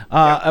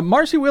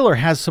 Marcy Wheeler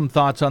has some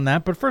thoughts on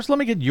that, but first let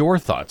me get your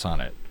thoughts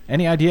on it.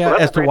 Any idea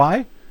as to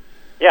why?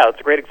 Yeah, it's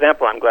a great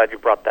example. I'm glad you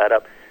brought that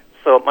up.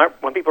 So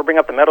when people bring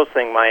up the Meadows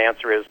thing, my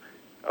answer is,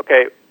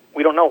 okay,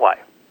 we don't know why,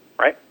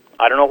 right?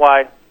 I don't know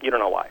why, you don't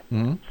know why.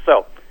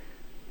 So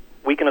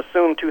we can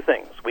assume two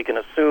things. We can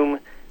assume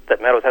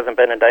that Meadows hasn't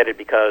been indicted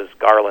because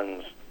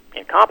Garland's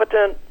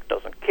incompetent,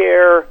 doesn't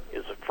care,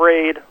 is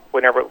afraid,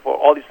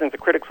 all these things the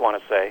critics want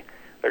to say.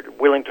 They're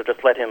willing to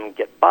just let him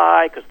get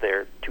by because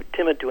they're too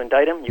timid to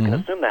indict him. You can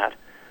assume that.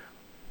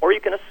 Or you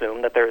can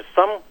assume that there's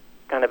some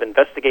kind of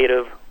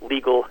investigative,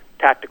 legal,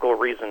 tactical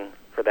reason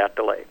for that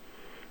delay.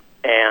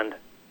 And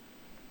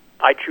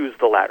I choose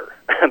the latter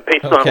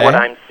based on what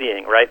I'm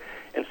seeing, right?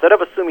 Instead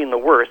of assuming the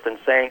worst and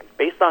saying,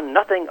 based on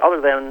nothing other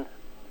than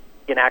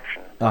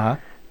inaction,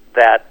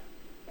 that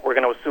we're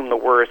going to assume the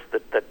worst,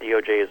 that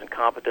DOJ is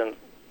incompetent,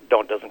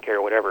 doesn't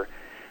care, whatever.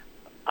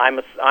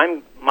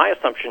 My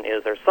assumption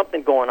is there's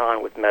something going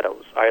on with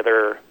Meadows.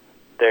 Either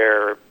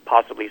they're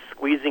possibly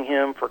squeezing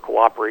him for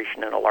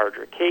cooperation in a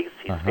larger case.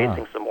 He's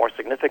facing some more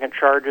significant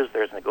charges.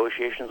 There's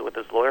negotiations with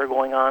his lawyer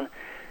going on.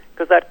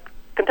 Because that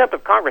contempt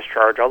of Congress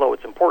charge, although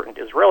it's important,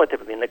 is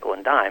relatively nickel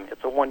and dime.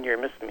 It's a one-year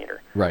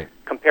misdemeanor. Right.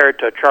 Compared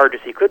to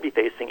charges he could be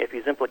facing if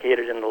he's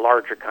implicated in the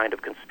larger kind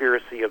of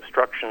conspiracy,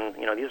 obstruction.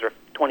 These are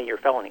 20-year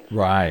felonies.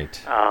 Right.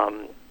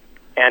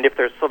 And if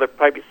there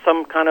might be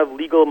some kind of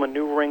legal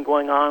maneuvering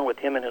going on with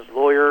him and his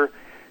lawyer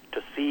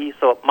to see.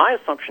 So my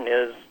assumption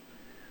is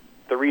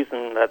the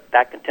reason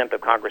that contempt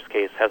of Congress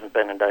case hasn't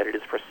been indicted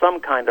is for some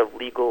kind of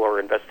legal or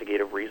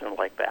investigative reason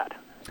like that.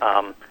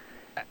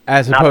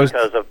 As opposed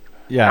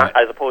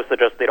to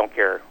just they don't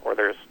care or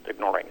they're just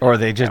ignoring it. Or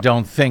they just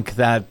don't think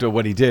that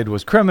what he did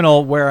was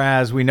criminal,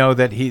 whereas we know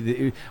that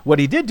what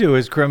he did do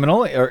is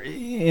criminal, or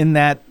in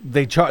that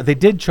they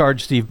did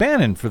charge Steve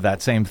Bannon for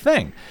that same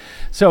thing.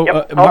 So,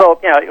 although,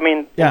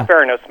 in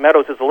fairness,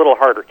 Meadows is a little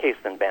harder case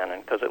than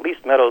Bannon because at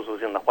least Meadows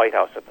was in the White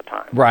House at the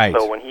time. Right.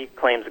 So when he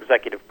claims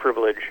executive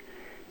privilege,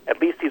 at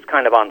least he's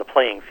kind of on the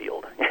playing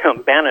field.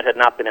 Bannon had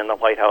not been in the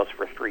White House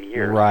for 3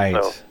 years. Right.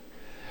 So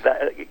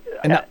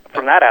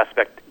from that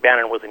aspect,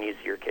 Bannon was an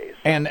easier case.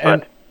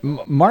 And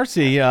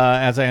Marcy,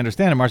 as I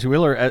understand it, Marcy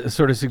Wheeler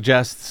sort of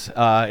suggests,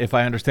 if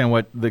I understand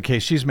what the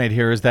case she's made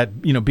here, is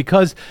that,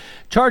 because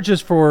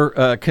charges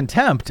for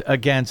contempt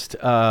against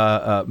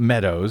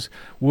Meadows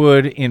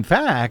would, in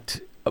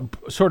fact,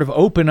 sort of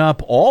open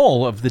up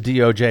all of the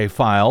DOJ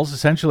files,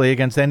 essentially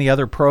against any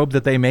other probe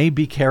that they may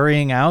be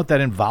carrying out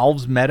that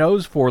involves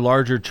Meadows for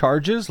larger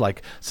charges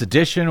like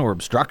sedition or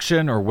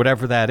obstruction or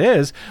whatever that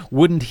is.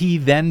 Wouldn't he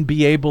then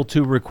be able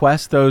to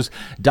request those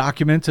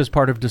documents as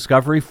part of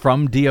discovery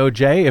from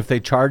DOJ if they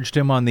charged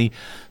him on the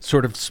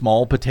sort of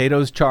small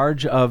potatoes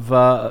charge of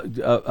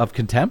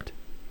contempt?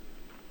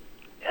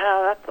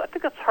 Yeah, I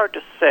think that's hard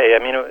to say.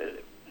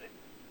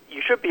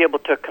 You should be able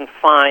to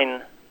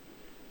confine.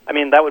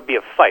 That would be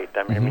a fight.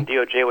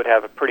 DOJ would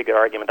have a pretty good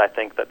argument, I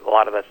think, that a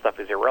lot of that stuff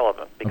is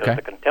irrelevant because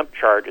the contempt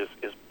charge is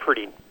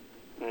pretty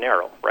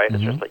narrow, right?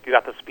 It's just like you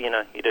got the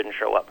subpoena, you didn't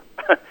show up.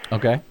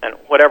 And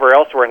whatever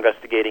else we're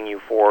investigating you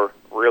for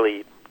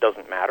really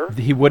doesn't matter.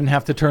 He wouldn't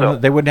have to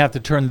turn. They wouldn't have to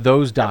turn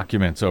those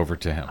documents over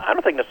to him. I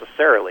don't think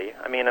necessarily.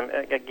 I mean,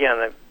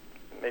 again,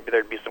 maybe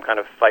there'd be some kind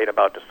of fight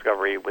about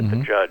discovery with the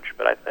judge,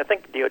 but I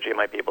think DOJ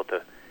might be able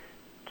to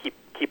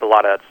keep a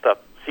lot of that stuff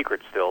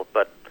secret still.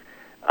 But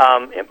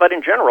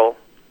in general,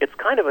 it's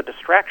kind of a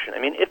distraction. I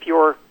mean, if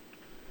you're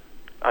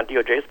on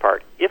DOJ's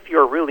part, if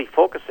you're really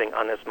focusing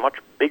on this much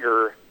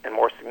bigger and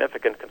more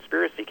significant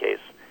conspiracy case,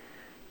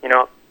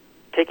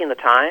 taking the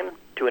time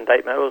to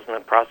indict Meadows and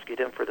then prosecute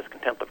him for this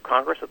contempt of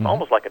Congress, it's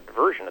almost like a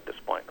diversion at this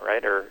point,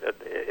 right? Or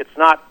it's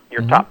not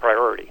your top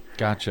priority.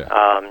 Gotcha.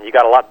 You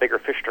got a lot bigger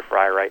fish to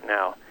fry right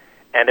now.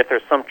 And if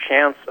there's some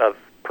chance of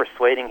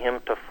persuading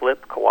him to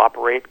flip,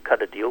 cooperate,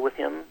 cut a deal with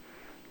him,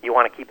 you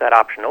want to keep that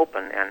option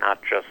open and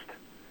not just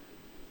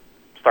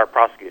start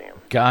prosecuting him.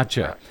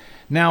 Gotcha.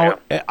 Now,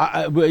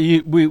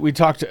 we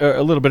talked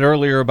a little bit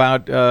earlier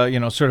about,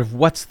 sort of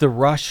what's the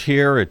rush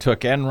here. It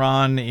took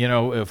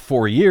Enron,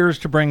 4 years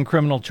to bring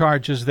criminal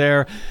charges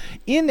there.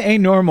 In a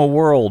normal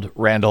world,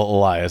 Randall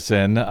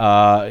Eliason,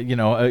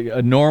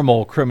 a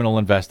normal criminal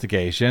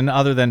investigation,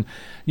 other than,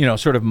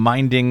 sort of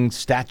minding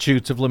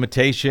statutes of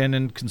limitation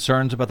and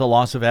concerns about the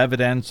loss of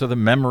evidence or the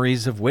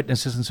memories of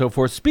witnesses and so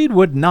forth, speed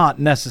would not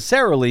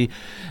necessarily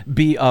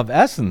be of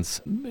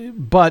essence.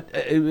 But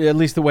at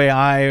least the way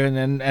I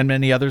and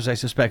many others, I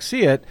suspect,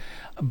 see it.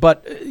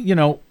 But,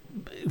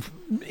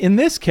 in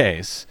this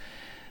case,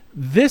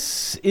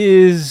 this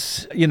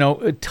is,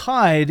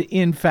 tied,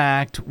 in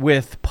fact,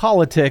 with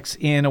politics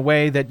in a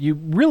way that you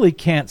really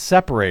can't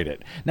separate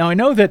it. Now, I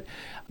know that,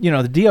 the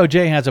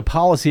DOJ has a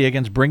policy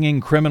against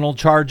bringing criminal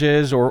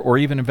charges or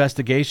even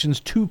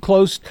investigations too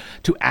close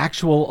to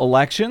actual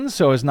elections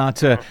so as not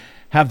to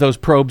have those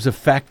probes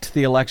affect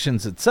the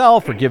elections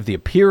itself or give the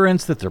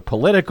appearance that they're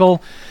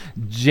political.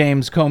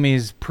 James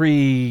Comey's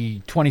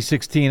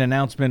pre-2016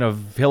 announcement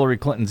of Hillary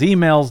Clinton's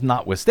emails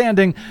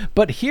notwithstanding.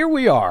 But here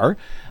we are,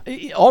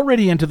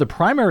 already into the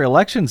primary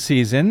election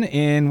season,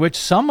 in which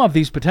some of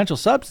these potential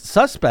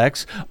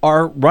suspects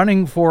are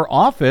running for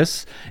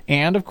office.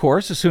 And, of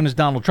course, as soon as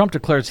Donald Trump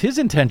declares his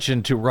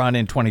intention to run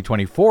in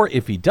 2024,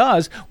 if he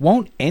does,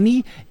 won't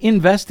any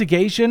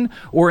investigation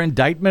or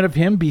indictment of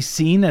him be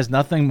seen as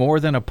nothing more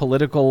than a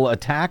political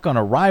attack on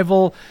a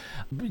rival?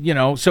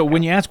 So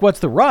when you ask what's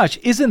the rush,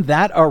 isn't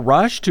that a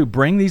rush to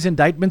bring these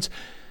indictments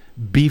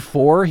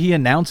before he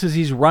announces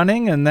he's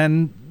running? And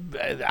then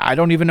I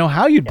don't even know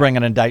how you'd bring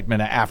an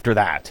indictment after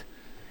that.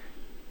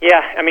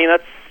 Yeah, I mean,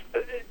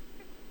 that's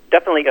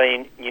definitely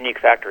a unique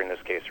factor in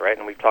this case, right?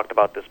 And we've talked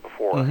about this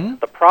before.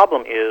 The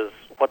problem is,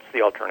 what's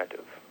the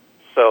alternative?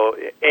 So,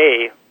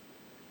 A,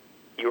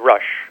 you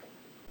rush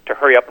to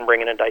hurry up and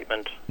bring an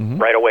indictment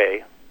right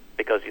away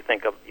because you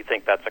think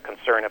that's a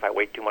concern if I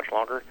wait too much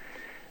longer.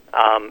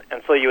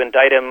 And so you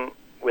indict him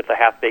with a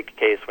half-baked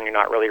case when you're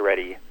not really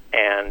ready,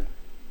 and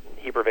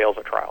he prevails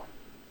at trial,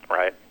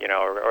 right?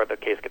 Or the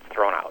case gets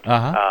thrown out.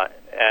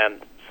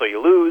 And so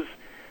you lose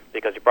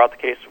because you brought the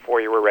case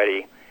before you were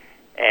ready,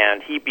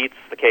 and he beats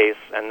the case,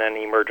 and then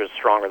he emerges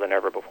stronger than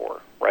ever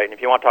before, right? And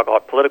if you want to talk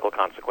about political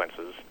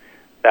consequences,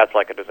 that's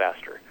like a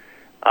disaster.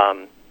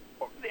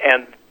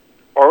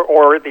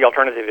 Or the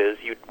alternative is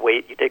you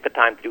wait, you take the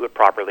time to do it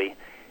properly,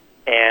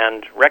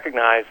 and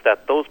recognize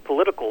that those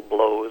political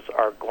blows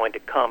are going to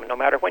come no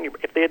matter when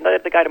if they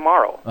indict the guy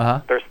tomorrow,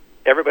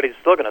 everybody's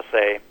still going to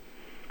say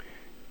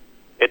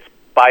it's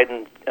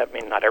Biden. I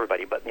mean, not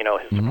everybody, but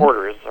his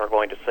supporters are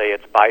going to say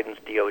it's Biden's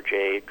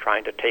DOJ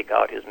trying to take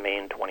out his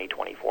main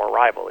 2024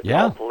 rival. It's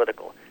all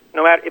political.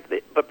 No matter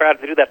but Brad,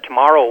 if they do that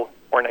tomorrow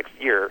or next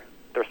year,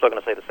 they're still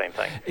going to say the same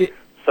thing.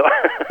 So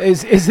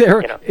is there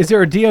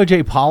a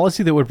DOJ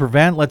policy that would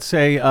prevent, let's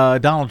say,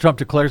 Donald Trump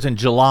declares in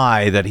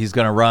July that he's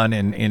going to run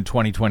in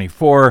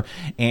 2024,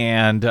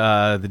 and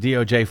the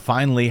DOJ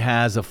finally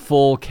has a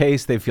full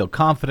case they feel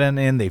confident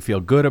in, they feel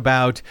good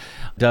about?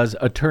 Does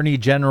Attorney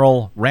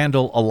General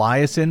Randall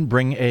Eliason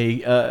bring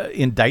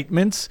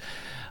indictments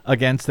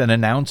against an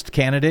announced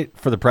candidate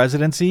for the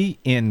presidency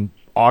in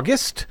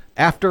August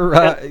after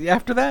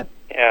that?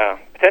 Yeah.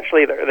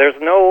 Potentially,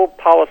 there's no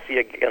policy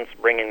against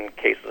bringing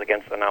cases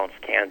against announced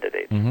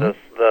candidates.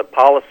 The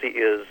policy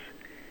is,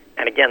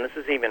 and again, this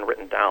isn't even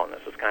written down.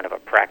 This is kind of a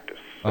practice,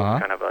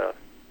 kind of a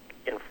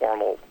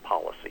informal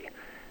policy.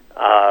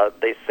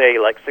 They say,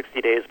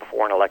 60 days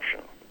before an election,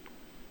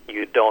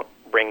 you don't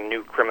bring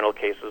new criminal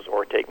cases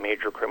or take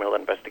major criminal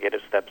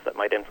investigative steps that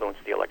might influence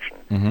the election.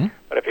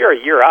 But if you're a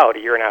year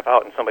and a half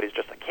out, and somebody's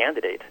just a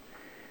candidate,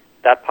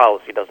 that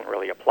policy doesn't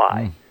really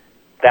apply.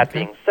 That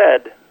being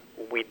said,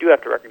 we do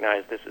have to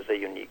recognize this is a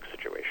unique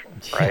situation,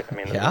 right? I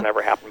mean, this has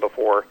never happened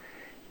before.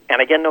 And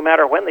again, no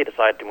matter when they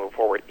decide to move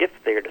forward, if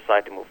they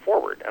decide to move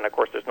forward, and of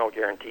course there's no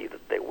guarantee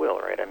that they will,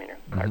 right? I mean,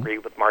 I agree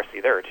with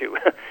Marcy there, too.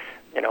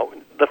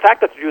 The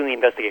fact that they're doing the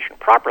investigation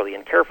properly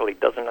and carefully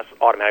doesn't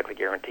automatically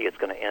guarantee it's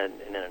going to end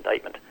in an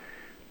indictment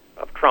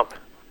of Trump.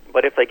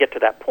 But if they get to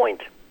that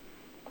point,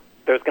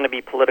 there's going to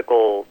be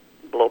political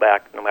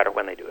blowback no matter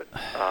when they do it.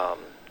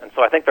 And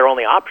so I think their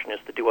only option is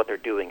to do what they're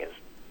doing, is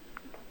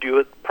do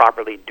it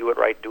properly, do it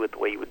right, do it the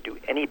way you would do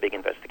any big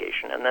investigation.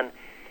 administration. And then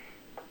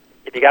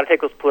if you got to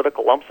take those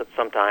political lumps at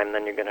some time,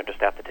 then you're going to just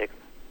have to take them.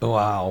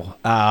 Wow.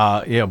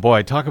 Yeah,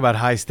 boy, talk about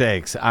high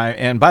stakes.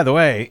 And by the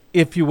way,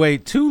 if you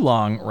wait too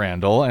long,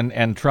 Randall,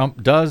 and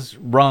Trump does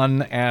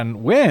run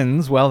and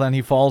wins, well, then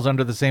he falls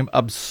under the same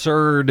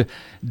absurd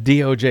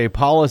DOJ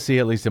policy,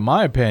 at least in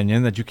my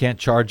opinion, that you can't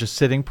charge a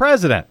sitting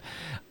president.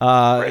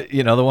 Right.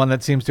 You know, the one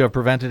that seems to have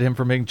prevented him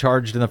from being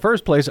charged in the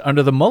first place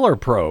under the Mueller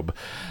probe.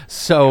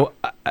 So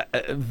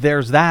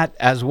there's that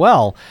as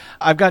well.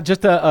 I've got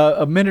just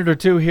a minute or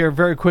two here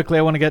very quickly.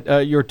 I want to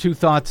get your two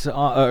thoughts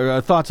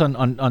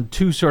on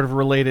two sort of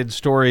related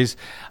stories.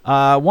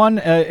 One,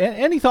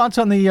 any thoughts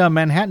on the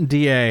Manhattan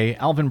DA,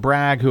 Alvin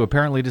Bragg, who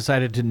apparently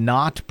decided to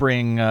not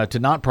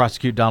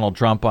prosecute Donald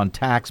Trump on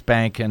tax,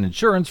 bank, and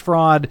insurance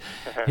fraud,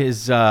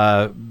 his,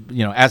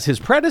 as his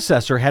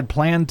predecessor had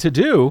planned to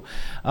do,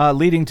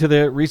 leading to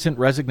the recent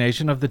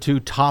resignation of the two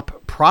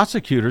top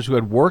prosecutors who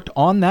had worked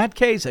on that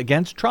case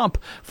against Trump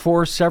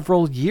for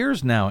several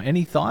years now.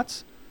 Any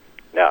thoughts?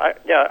 I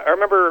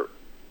remember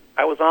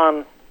I was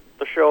on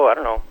the show, I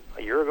don't know,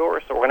 a year ago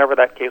or so, whenever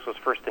that case was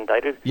first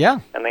indicted. Yeah.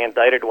 And they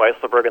indicted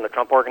Weisselberg and the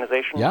Trump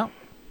Organization. Yeah.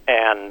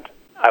 And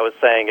I was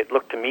saying it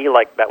looked to me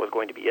like that was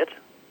going to be it.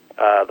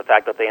 The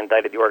fact that they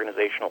indicted the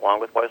organization along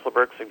with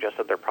Weisselberg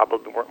suggested there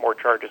probably weren't more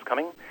charges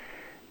coming.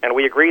 And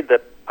we agreed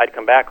that I'd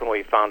come back when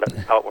we found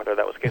out whether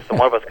that was the case. So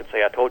one of us could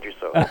say, "I told you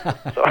so."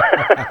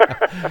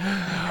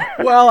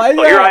 Well,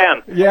 here I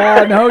am.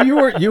 Yeah, no,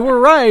 you were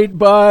right,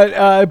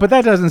 but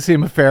that doesn't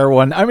seem a fair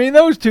one. I mean,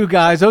 those two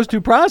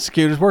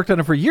prosecutors worked on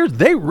it for years.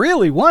 They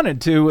really wanted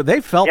to. They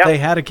felt they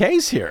had a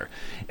case here.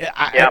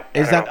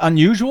 Is that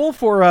unusual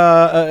for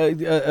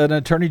an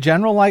attorney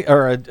general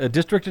or a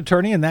district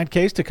attorney in that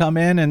case to come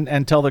in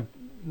and tell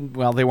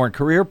they weren't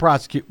career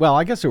prosecutors. Well,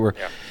 I guess they were.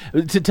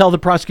 To tell the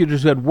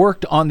prosecutors who had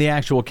worked on the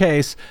actual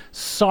case,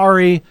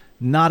 sorry,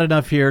 not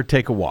enough here,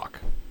 take a walk.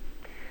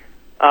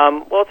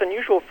 Well, it's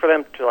unusual for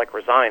them to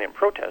resign in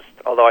protest,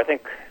 although I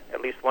think at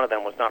least one of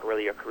them was not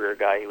really a career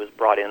guy. He was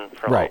brought in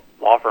from a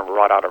law firm,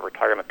 brought out of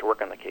retirement to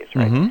work on the case,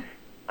 right? Mm-hmm.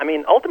 I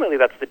mean, ultimately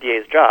that's the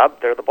DA's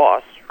job. They're the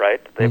boss, right?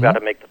 They've got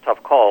to make the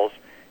tough calls.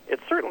 It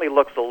certainly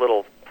looks a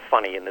little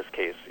funny in this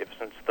case,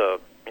 since the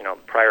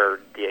prior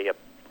DA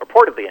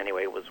reportedly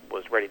anyway, was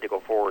ready to go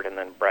forward, and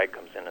then Bragg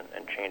comes in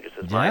and changes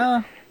his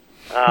mind.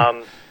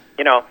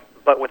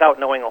 But without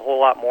knowing a whole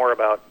lot more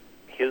about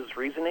his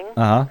reasoning,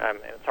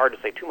 it's hard to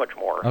say too much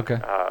more. Okay.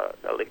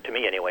 To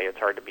me anyway, it's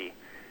hard to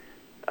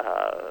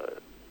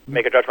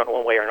make a judgment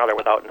one way or another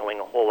without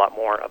knowing a whole lot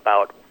more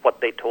about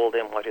what they told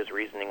him, what his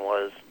reasoning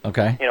was.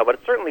 Okay. But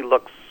it certainly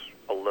looks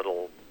a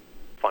little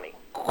funny.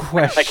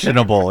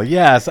 Questionable,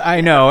 yes,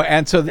 I know.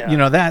 And so,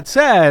 that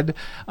said,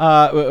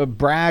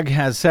 Bragg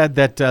has said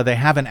that they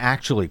haven't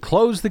actually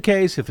closed the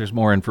case. If there's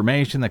more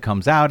information that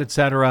comes out,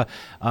 etc.,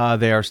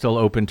 they are still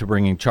open to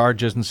bringing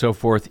charges and so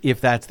forth. If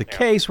that's the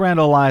case,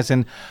 Randall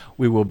Eliason,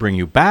 we will bring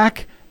you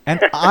back. And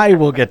I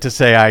will get to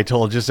say I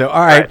told you so.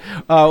 All right.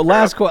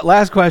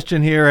 Last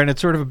question here, and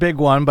it's sort of a big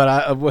one, but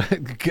I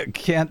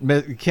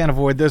can't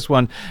avoid this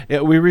one.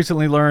 We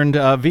recently learned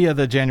via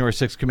the January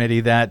 6th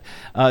committee that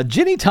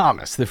Ginny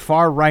Thomas, the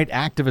far-right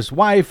activist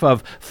wife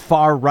of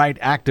far-right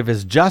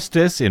activist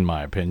justice, in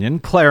my opinion,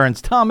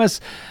 Clarence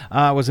Thomas,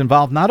 was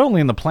involved not only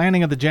in the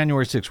planning of the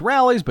January 6th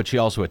rallies, but she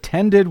also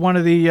attended one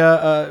of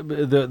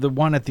the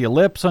one at the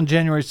Ellipse on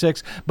January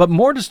 6th. But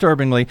more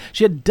disturbingly,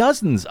 she had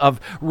dozens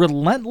of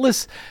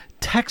relentless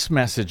text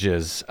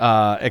messages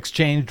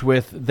exchanged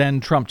with then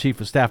Trump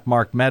Chief of Staff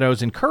Mark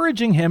Meadows,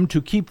 encouraging him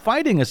to keep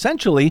fighting,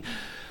 essentially,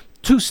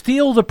 to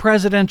steal the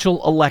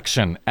presidential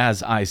election,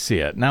 as I see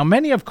it. Now,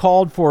 many have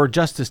called for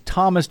Justice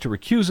Thomas to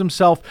recuse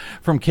himself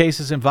from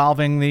cases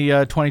involving the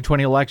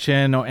 2020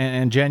 election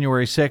and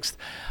January 6th.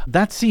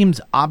 That seems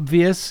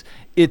obvious.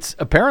 It's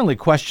apparently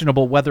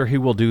questionable whether he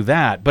will do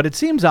that, but it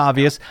seems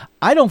obvious.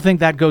 I don't think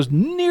that goes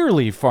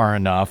nearly far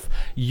enough.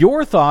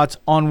 Your thoughts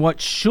on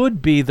what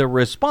should be the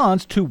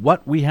response to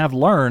what we have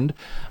learned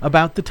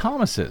about the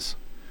Thomases?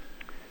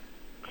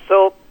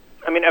 So,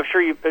 I mean, I'm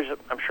sure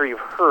you've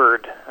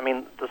heard. I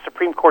mean, the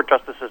Supreme Court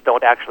justices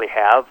don't actually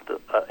have the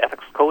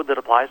ethics code that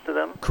applies to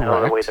them.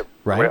 Correct.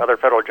 The way other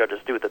federal judges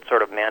do that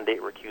sort of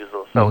mandate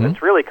recusal. So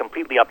it's really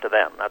completely up to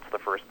them. That's the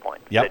first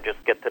point. Yep. They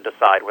just get to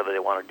decide whether they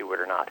want to do it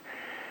or not.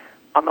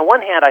 On the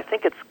one hand, I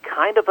think it's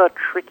kind of a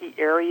tricky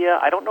area.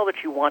 I don't know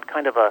that you want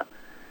kind of a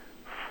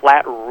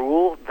flat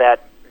rule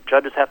that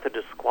judges have to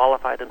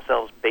disqualify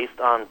themselves based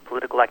on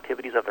political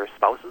activities of their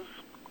spouses.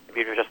 If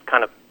you're just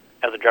kind of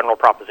as a general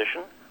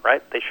proposition,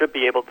 right?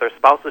 Their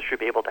spouses should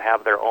be able to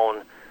have their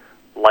own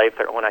life,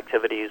 their own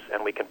activities,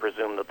 and we can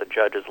presume that the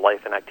judge's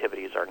life and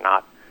activities are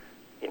not,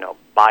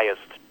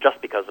 biased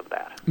just because of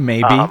that.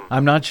 Maybe.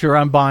 I'm not sure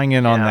I'm buying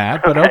in on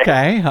that, but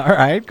okay. All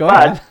right, go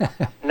ahead.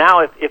 Now,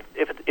 if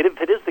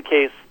it is the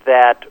case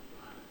that,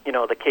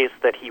 the case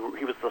that he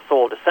was the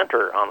sole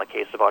dissenter on the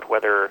case about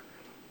whether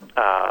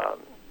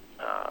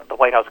the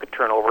White House could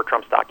turn over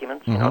Trump's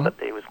documents, that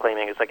he was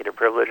claiming executive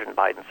privilege, and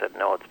Biden said,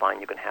 no, it's fine,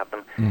 you can have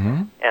them.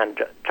 And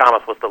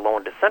Thomas was the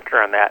lone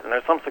dissenter on that, and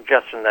there's some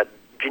suggestion that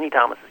Ginny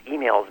Thomas's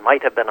emails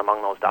might have been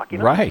among those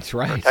documents. Right.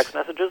 Or text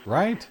messages.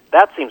 Right.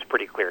 That seems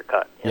pretty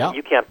clear-cut. Yeah.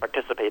 You can't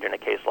participate in a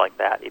case like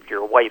that if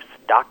your wife's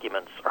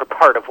documents are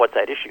part of what's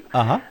at issue.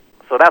 Uh-huh.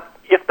 So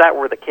if that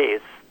were the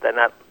case, then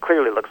that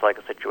clearly looks like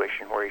a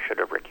situation where he should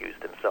have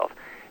recused himself.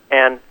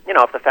 And,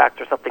 if the facts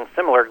are something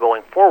similar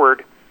going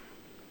forward,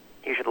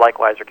 he should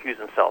likewise recuse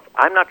himself.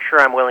 I'm not sure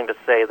I'm willing to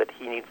say that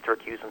he needs to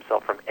recuse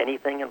himself from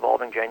anything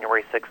involving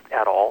January 6th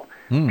at all,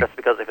 just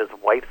because of his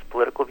wife's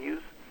political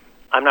views.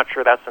 I'm not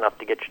sure that's enough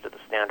to get you to the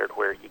standard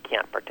where he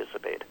can't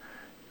participate.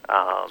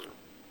 All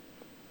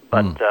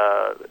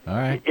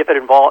right. If it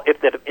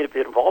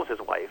involves his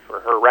wife or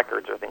her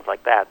records or things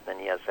like that, then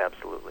yes,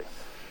 absolutely.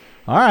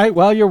 All right.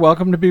 Well, you're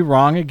welcome to be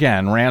wrong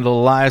again,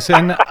 Randall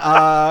Eliason.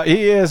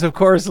 He is, of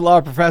course, a law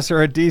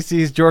professor at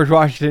D.C.'s George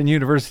Washington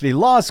University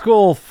Law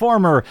School,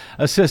 former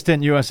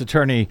assistant U.S.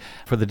 attorney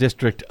for the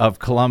District of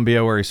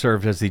Columbia, where he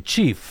served as the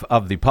chief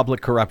of the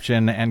Public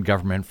Corruption and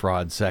Government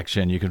Fraud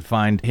section. You can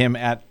find him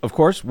at, of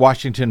course,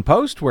 Washington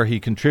Post, where he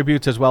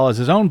contributes, as well as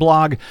his own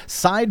blog,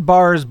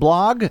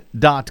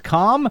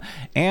 sidebarsblog.com,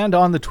 and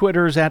on the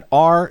Twitters at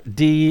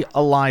RD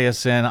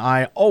Eliason.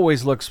 I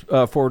always look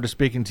forward to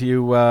speaking to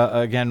you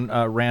again,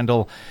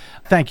 Randall.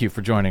 Thank you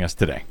for joining us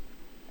today.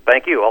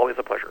 Thank you. Always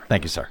a pleasure.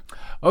 Thank you, sir.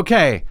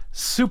 Okay,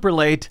 super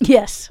late.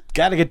 Yes.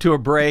 Got to get to a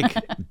break.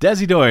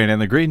 Desi Doyen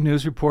and the Green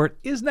News Report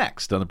is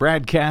next on the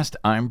BradCast.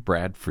 I'm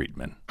Brad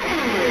Friedman.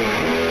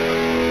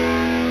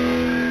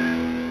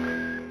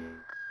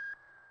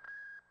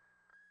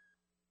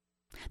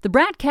 The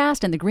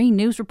BradCast and the Green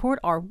News Report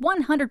are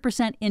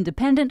 100%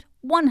 independent,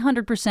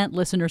 100%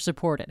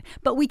 listener-supported.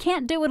 But we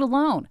can't do it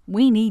alone.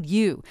 We need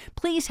you.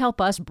 Please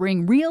help us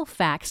bring real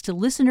facts to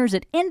listeners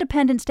at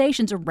independent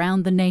stations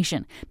around the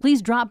nation.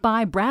 Please drop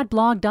by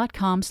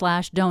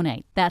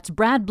bradblog.com/donate. That's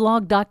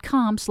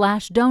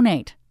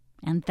bradblog.com/donate.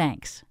 And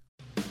thanks.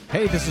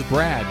 Hey, this is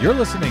Brad. You're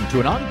listening to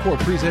an Encore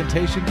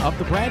presentation of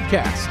the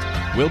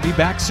BradCast. We'll be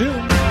back soon.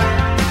 I'll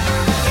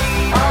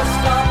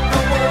stop the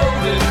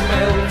world, it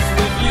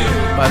melts with you.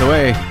 By the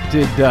way,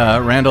 did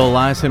Randall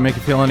Eliason make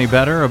you feel any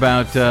better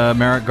about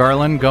Merrick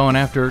Garland going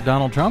after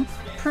Donald Trump?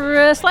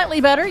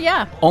 Slightly better,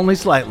 yeah. Only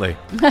slightly.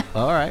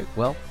 All right,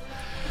 well,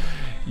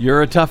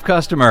 you're a tough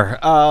customer.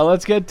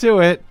 Let's get to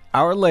it.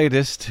 Our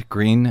latest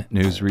Green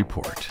News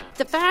Report.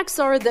 The facts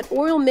are that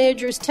oil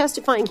majors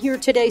testifying here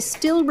today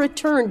still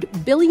returned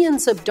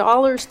billions of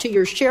dollars to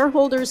your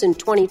shareholders in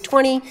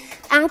 2020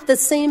 at the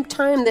same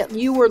time that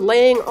you were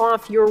laying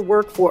off your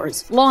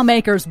workforce.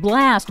 Lawmakers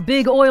blast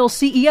big oil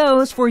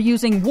CEOs for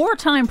using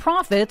wartime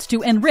profits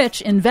to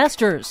enrich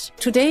investors.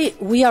 Today,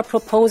 we are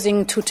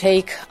proposing to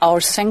take our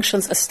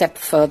sanctions a step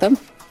further.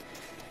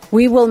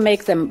 We will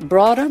make them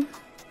broader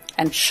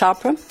and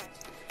sharper,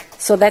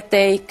 so that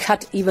they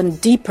cut even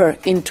deeper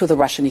into the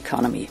Russian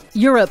economy.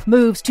 Europe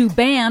moves to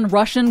ban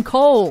Russian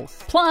coal.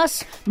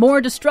 Plus,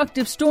 more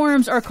destructive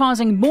storms are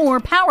causing more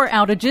power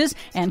outages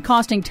and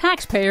costing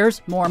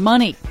taxpayers more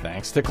money.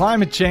 Thanks to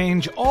climate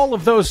change, all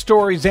of those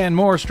stories and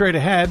more straight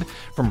ahead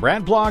from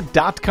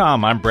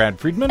BradBlog.com. I'm Brad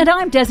Friedman. And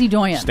I'm Desi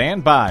Doyen.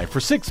 Stand by for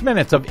 6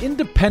 minutes of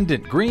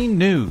independent green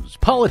news,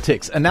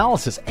 politics,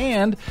 analysis,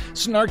 and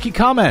snarky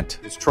comment.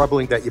 It's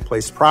troubling that you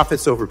place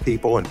profits over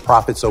people and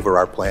profits over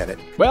our planet.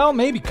 Well,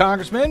 maybe,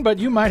 Congressman, but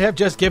you might have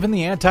just given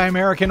the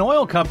anti-American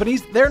oil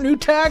companies their new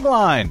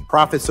tagline.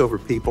 Profits over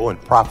people and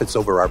profits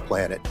over our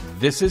planet.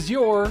 This is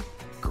your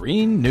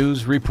Green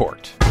News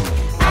Report.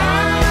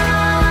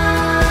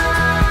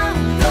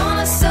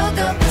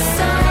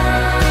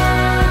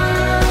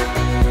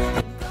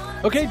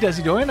 Okay,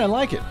 Desi Doyen, I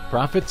like it.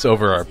 Profits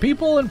over our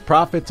people and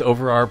profits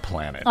over our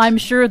planet. I'm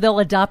sure they'll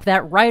adopt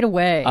that right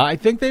away. I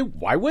think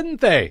why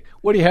wouldn't they?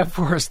 What do you have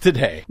for us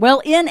today?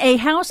 Well, in a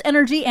House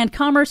Energy and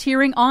Commerce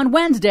hearing on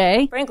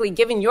Wednesday, frankly,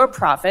 given your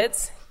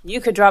profits, you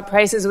could drop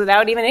prices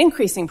without even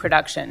increasing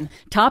production.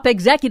 Top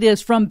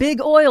executives from Big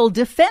Oil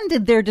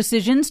defended their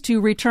decisions to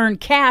return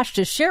cash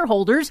to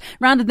shareholders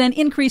rather than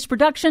increase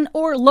production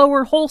or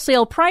lower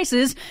wholesale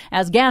prices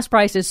as gas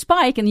prices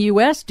spike in the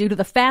U.S. due to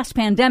the fast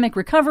pandemic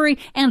recovery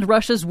and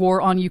Russia's war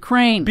on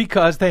Ukraine.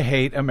 Because they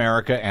hate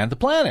America and the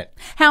planet.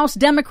 House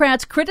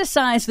Democrats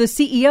criticized the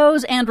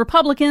CEOs and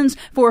Republicans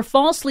for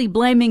falsely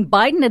blaming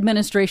Biden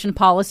administration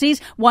policies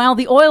while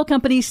the oil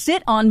companies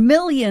sit on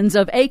millions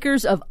of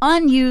acres of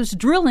unused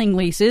drilling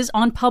leases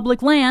on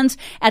public lands.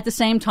 At the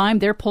same time,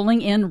 they're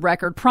pulling in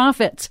record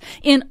profits.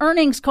 In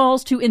earnings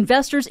calls to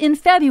investors in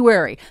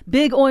February,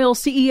 Big Oil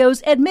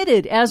CEOs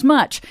admitted as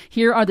much.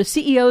 Here are the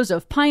CEOs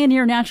of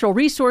Pioneer Natural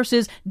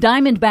Resources,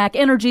 Diamondback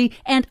Energy,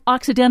 and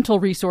Occidental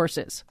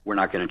Resources. We're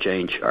not going to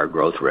change our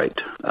growth rate.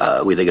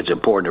 We think it's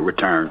important to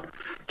return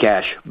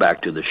cash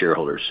back to the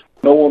shareholders.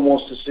 No one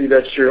wants to see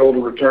that shareholder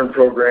return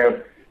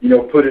program,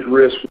 put at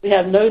risk. We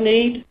have no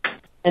need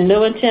and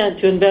no intent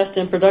to invest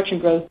in production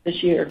growth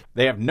this year.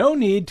 They have no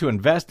need to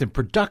invest in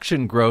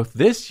production growth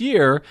this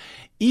year,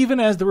 even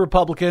as the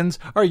Republicans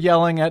are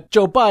yelling at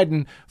Joe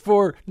Biden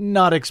for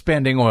not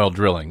expanding oil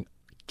drilling.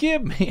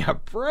 Give me a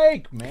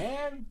break,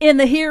 man. In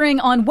the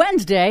hearing on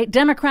Wednesday,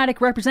 Democratic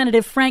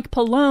Representative Frank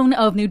Pallone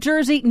of New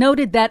Jersey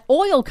noted that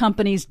oil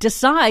companies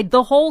decide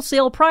the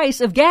wholesale price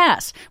of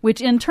gas,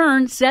 which in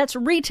turn sets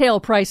retail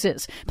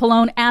prices.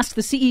 Pallone asked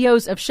the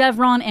CEOs of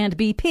Chevron and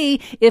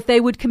BP if they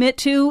would commit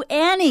to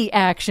any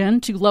action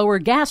to lower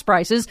gas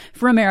prices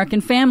for American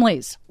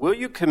families. Will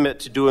you commit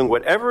to doing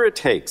whatever it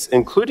takes,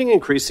 including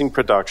increasing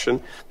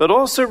production, but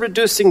also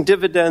reducing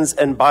dividends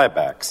and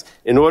buybacks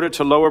in order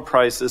to lower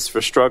prices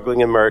for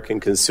struggling American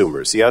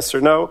consumers? Yes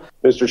or no?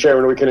 Mr.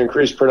 Chairman, we can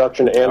increase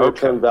production and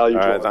return value.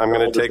 All right, I'm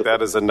going to take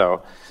that as a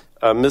no.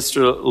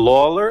 Mr.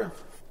 Lawler,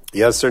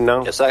 yes or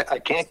no? Yes, I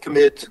can't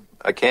commit.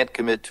 I can't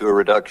commit to a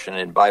reduction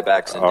in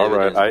buybacks and dividends. All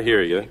right, I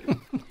hear you.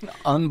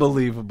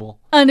 Unbelievable.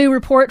 A new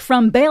report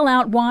from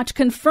Bailout Watch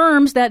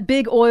confirms that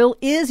big oil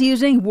is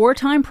using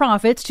wartime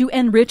profits to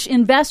enrich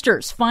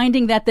investors,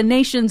 finding that the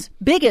nation's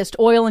biggest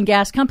oil and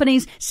gas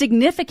companies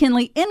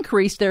significantly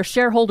increased their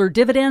shareholder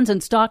dividends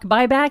and stock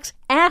buybacks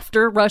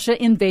after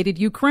Russia invaded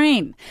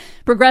Ukraine.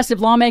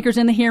 Progressive lawmakers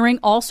in the hearing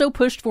also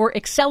pushed for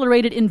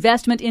accelerated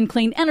investment in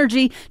clean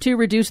energy to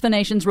reduce the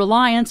nation's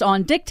reliance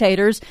on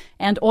dictators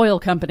and oil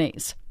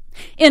companies.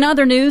 In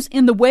other news,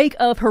 in the wake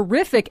of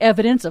horrific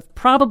evidence of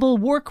probable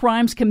war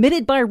crimes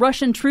committed by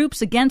Russian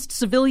troops against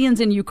civilians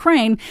in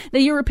Ukraine,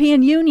 the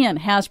European Union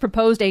has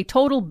proposed a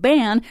total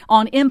ban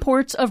on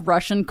imports of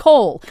Russian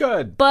coal.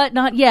 Good. But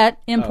not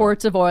yet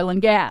imports of oil and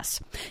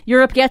gas.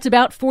 Europe gets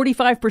about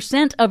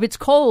 45% of its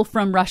coal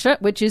from Russia,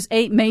 which is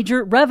a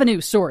major revenue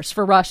source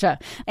for Russia.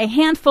 A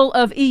handful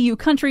of EU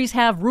countries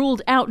have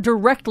ruled out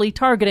directly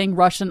targeting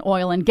Russian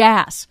oil and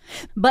gas.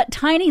 But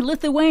tiny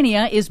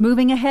Lithuania is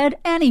moving ahead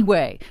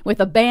anyway, with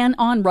a ban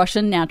on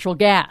Russian natural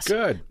gas.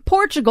 Good.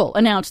 Portugal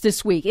announced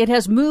this week it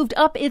has moved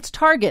up its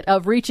target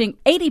of reaching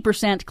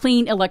 80%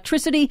 clean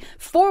electricity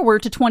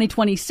forward to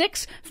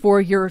 2026,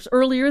 4 years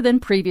earlier than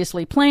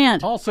previously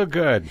planned. Also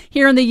good.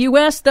 Here in the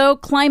U.S., though,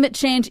 climate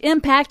change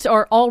impacts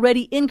are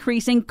already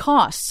increasing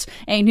costs.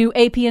 A new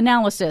AP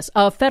analysis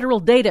of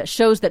federal data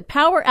shows that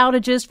power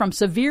outages from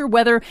severe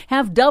weather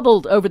have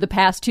doubled over the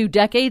past 2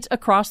 decades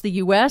across the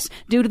U.S.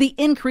 due to the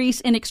increase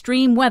in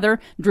extreme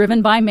weather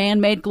driven by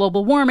man-made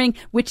global warming,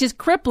 which is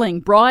crippling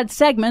broad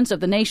segments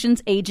of the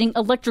nation's aging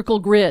electrical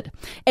grid.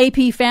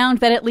 AP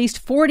found that at least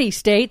 40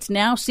 states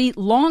now see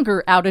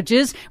longer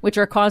outages, which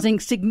are causing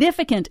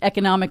significant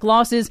economic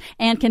losses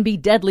and can be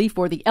deadly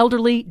for the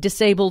elderly,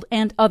 disabled,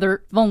 and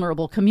other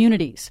vulnerable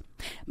communities.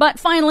 But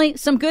finally,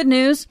 some good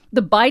news.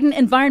 The Biden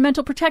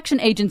Environmental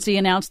Protection Agency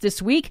announced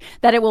this week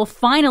that it will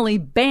finally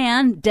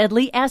ban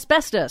deadly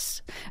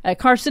asbestos, a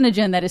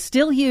carcinogen that is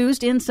still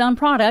used in some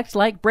products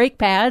like brake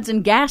pads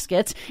and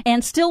gaskets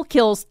and still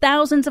kills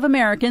thousands of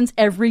Americans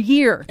every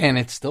year. And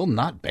it's still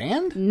not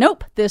banned?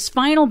 Nope. This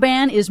final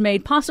ban is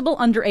made possible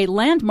under a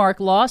landmark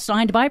law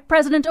signed by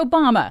President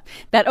Obama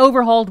that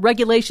overhauled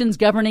regulations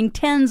governing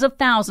tens of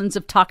thousands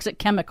of toxic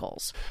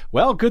chemicals.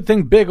 Well, good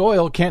thing big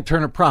oil can't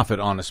turn a profit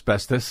on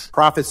asbestos.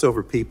 Profits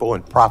over people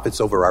and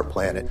profits over our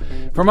planet.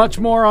 For much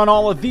more on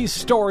all of these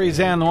stories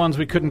and the ones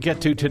we couldn't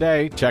get to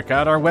today, check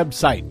out our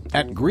website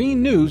at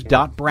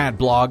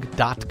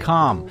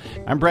greennews.bradblog.com.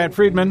 I'm Brad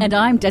Friedman. And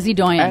I'm Desi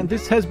Doyen. And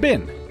this has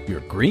been your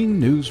Green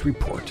News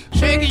Report.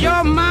 Shake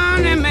your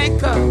money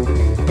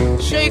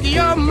maker. Shake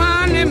your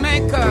money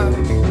maker.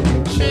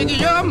 Shake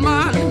your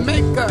money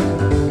maker.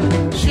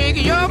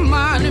 Shake your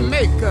money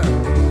maker.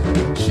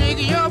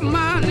 Shake your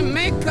money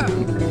maker.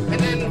 And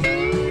then...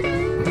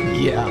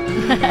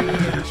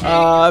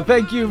 Yeah.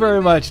 Thank you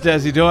very much,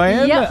 Desi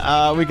Doyen.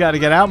 Yep. We got to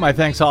get out. My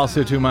thanks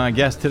also to my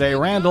guest today,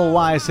 Randall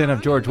Eliason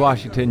of George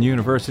Washington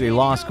University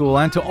Law School,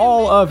 and to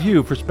all of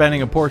you for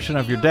spending a portion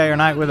of your day or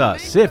night with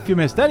us. If you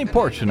missed any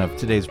portion of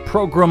today's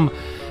program,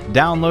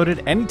 download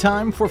it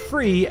anytime for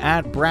free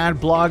at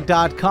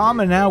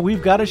bradblog.com. And now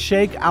we've got to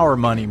shake our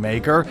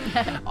moneymaker.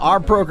 Our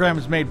program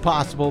is made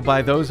possible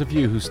by those of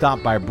you who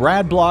stop by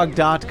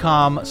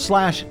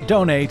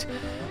bradblog.com/donate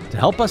to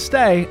help us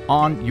stay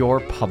on your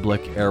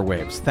public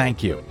airwaves.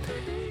 Thank you.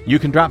 You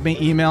can drop me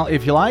email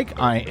if you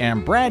like. I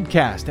am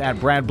BradCast at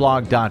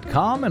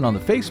bradblog.com, and on the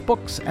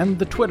Facebooks and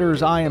the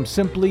Twitters, I am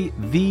simply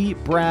the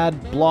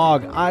Brad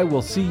Blog. I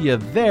will see you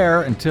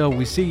there until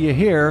we see you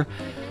here.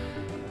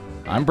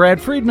 I'm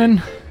Brad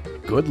Friedman.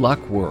 Good luck,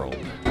 world.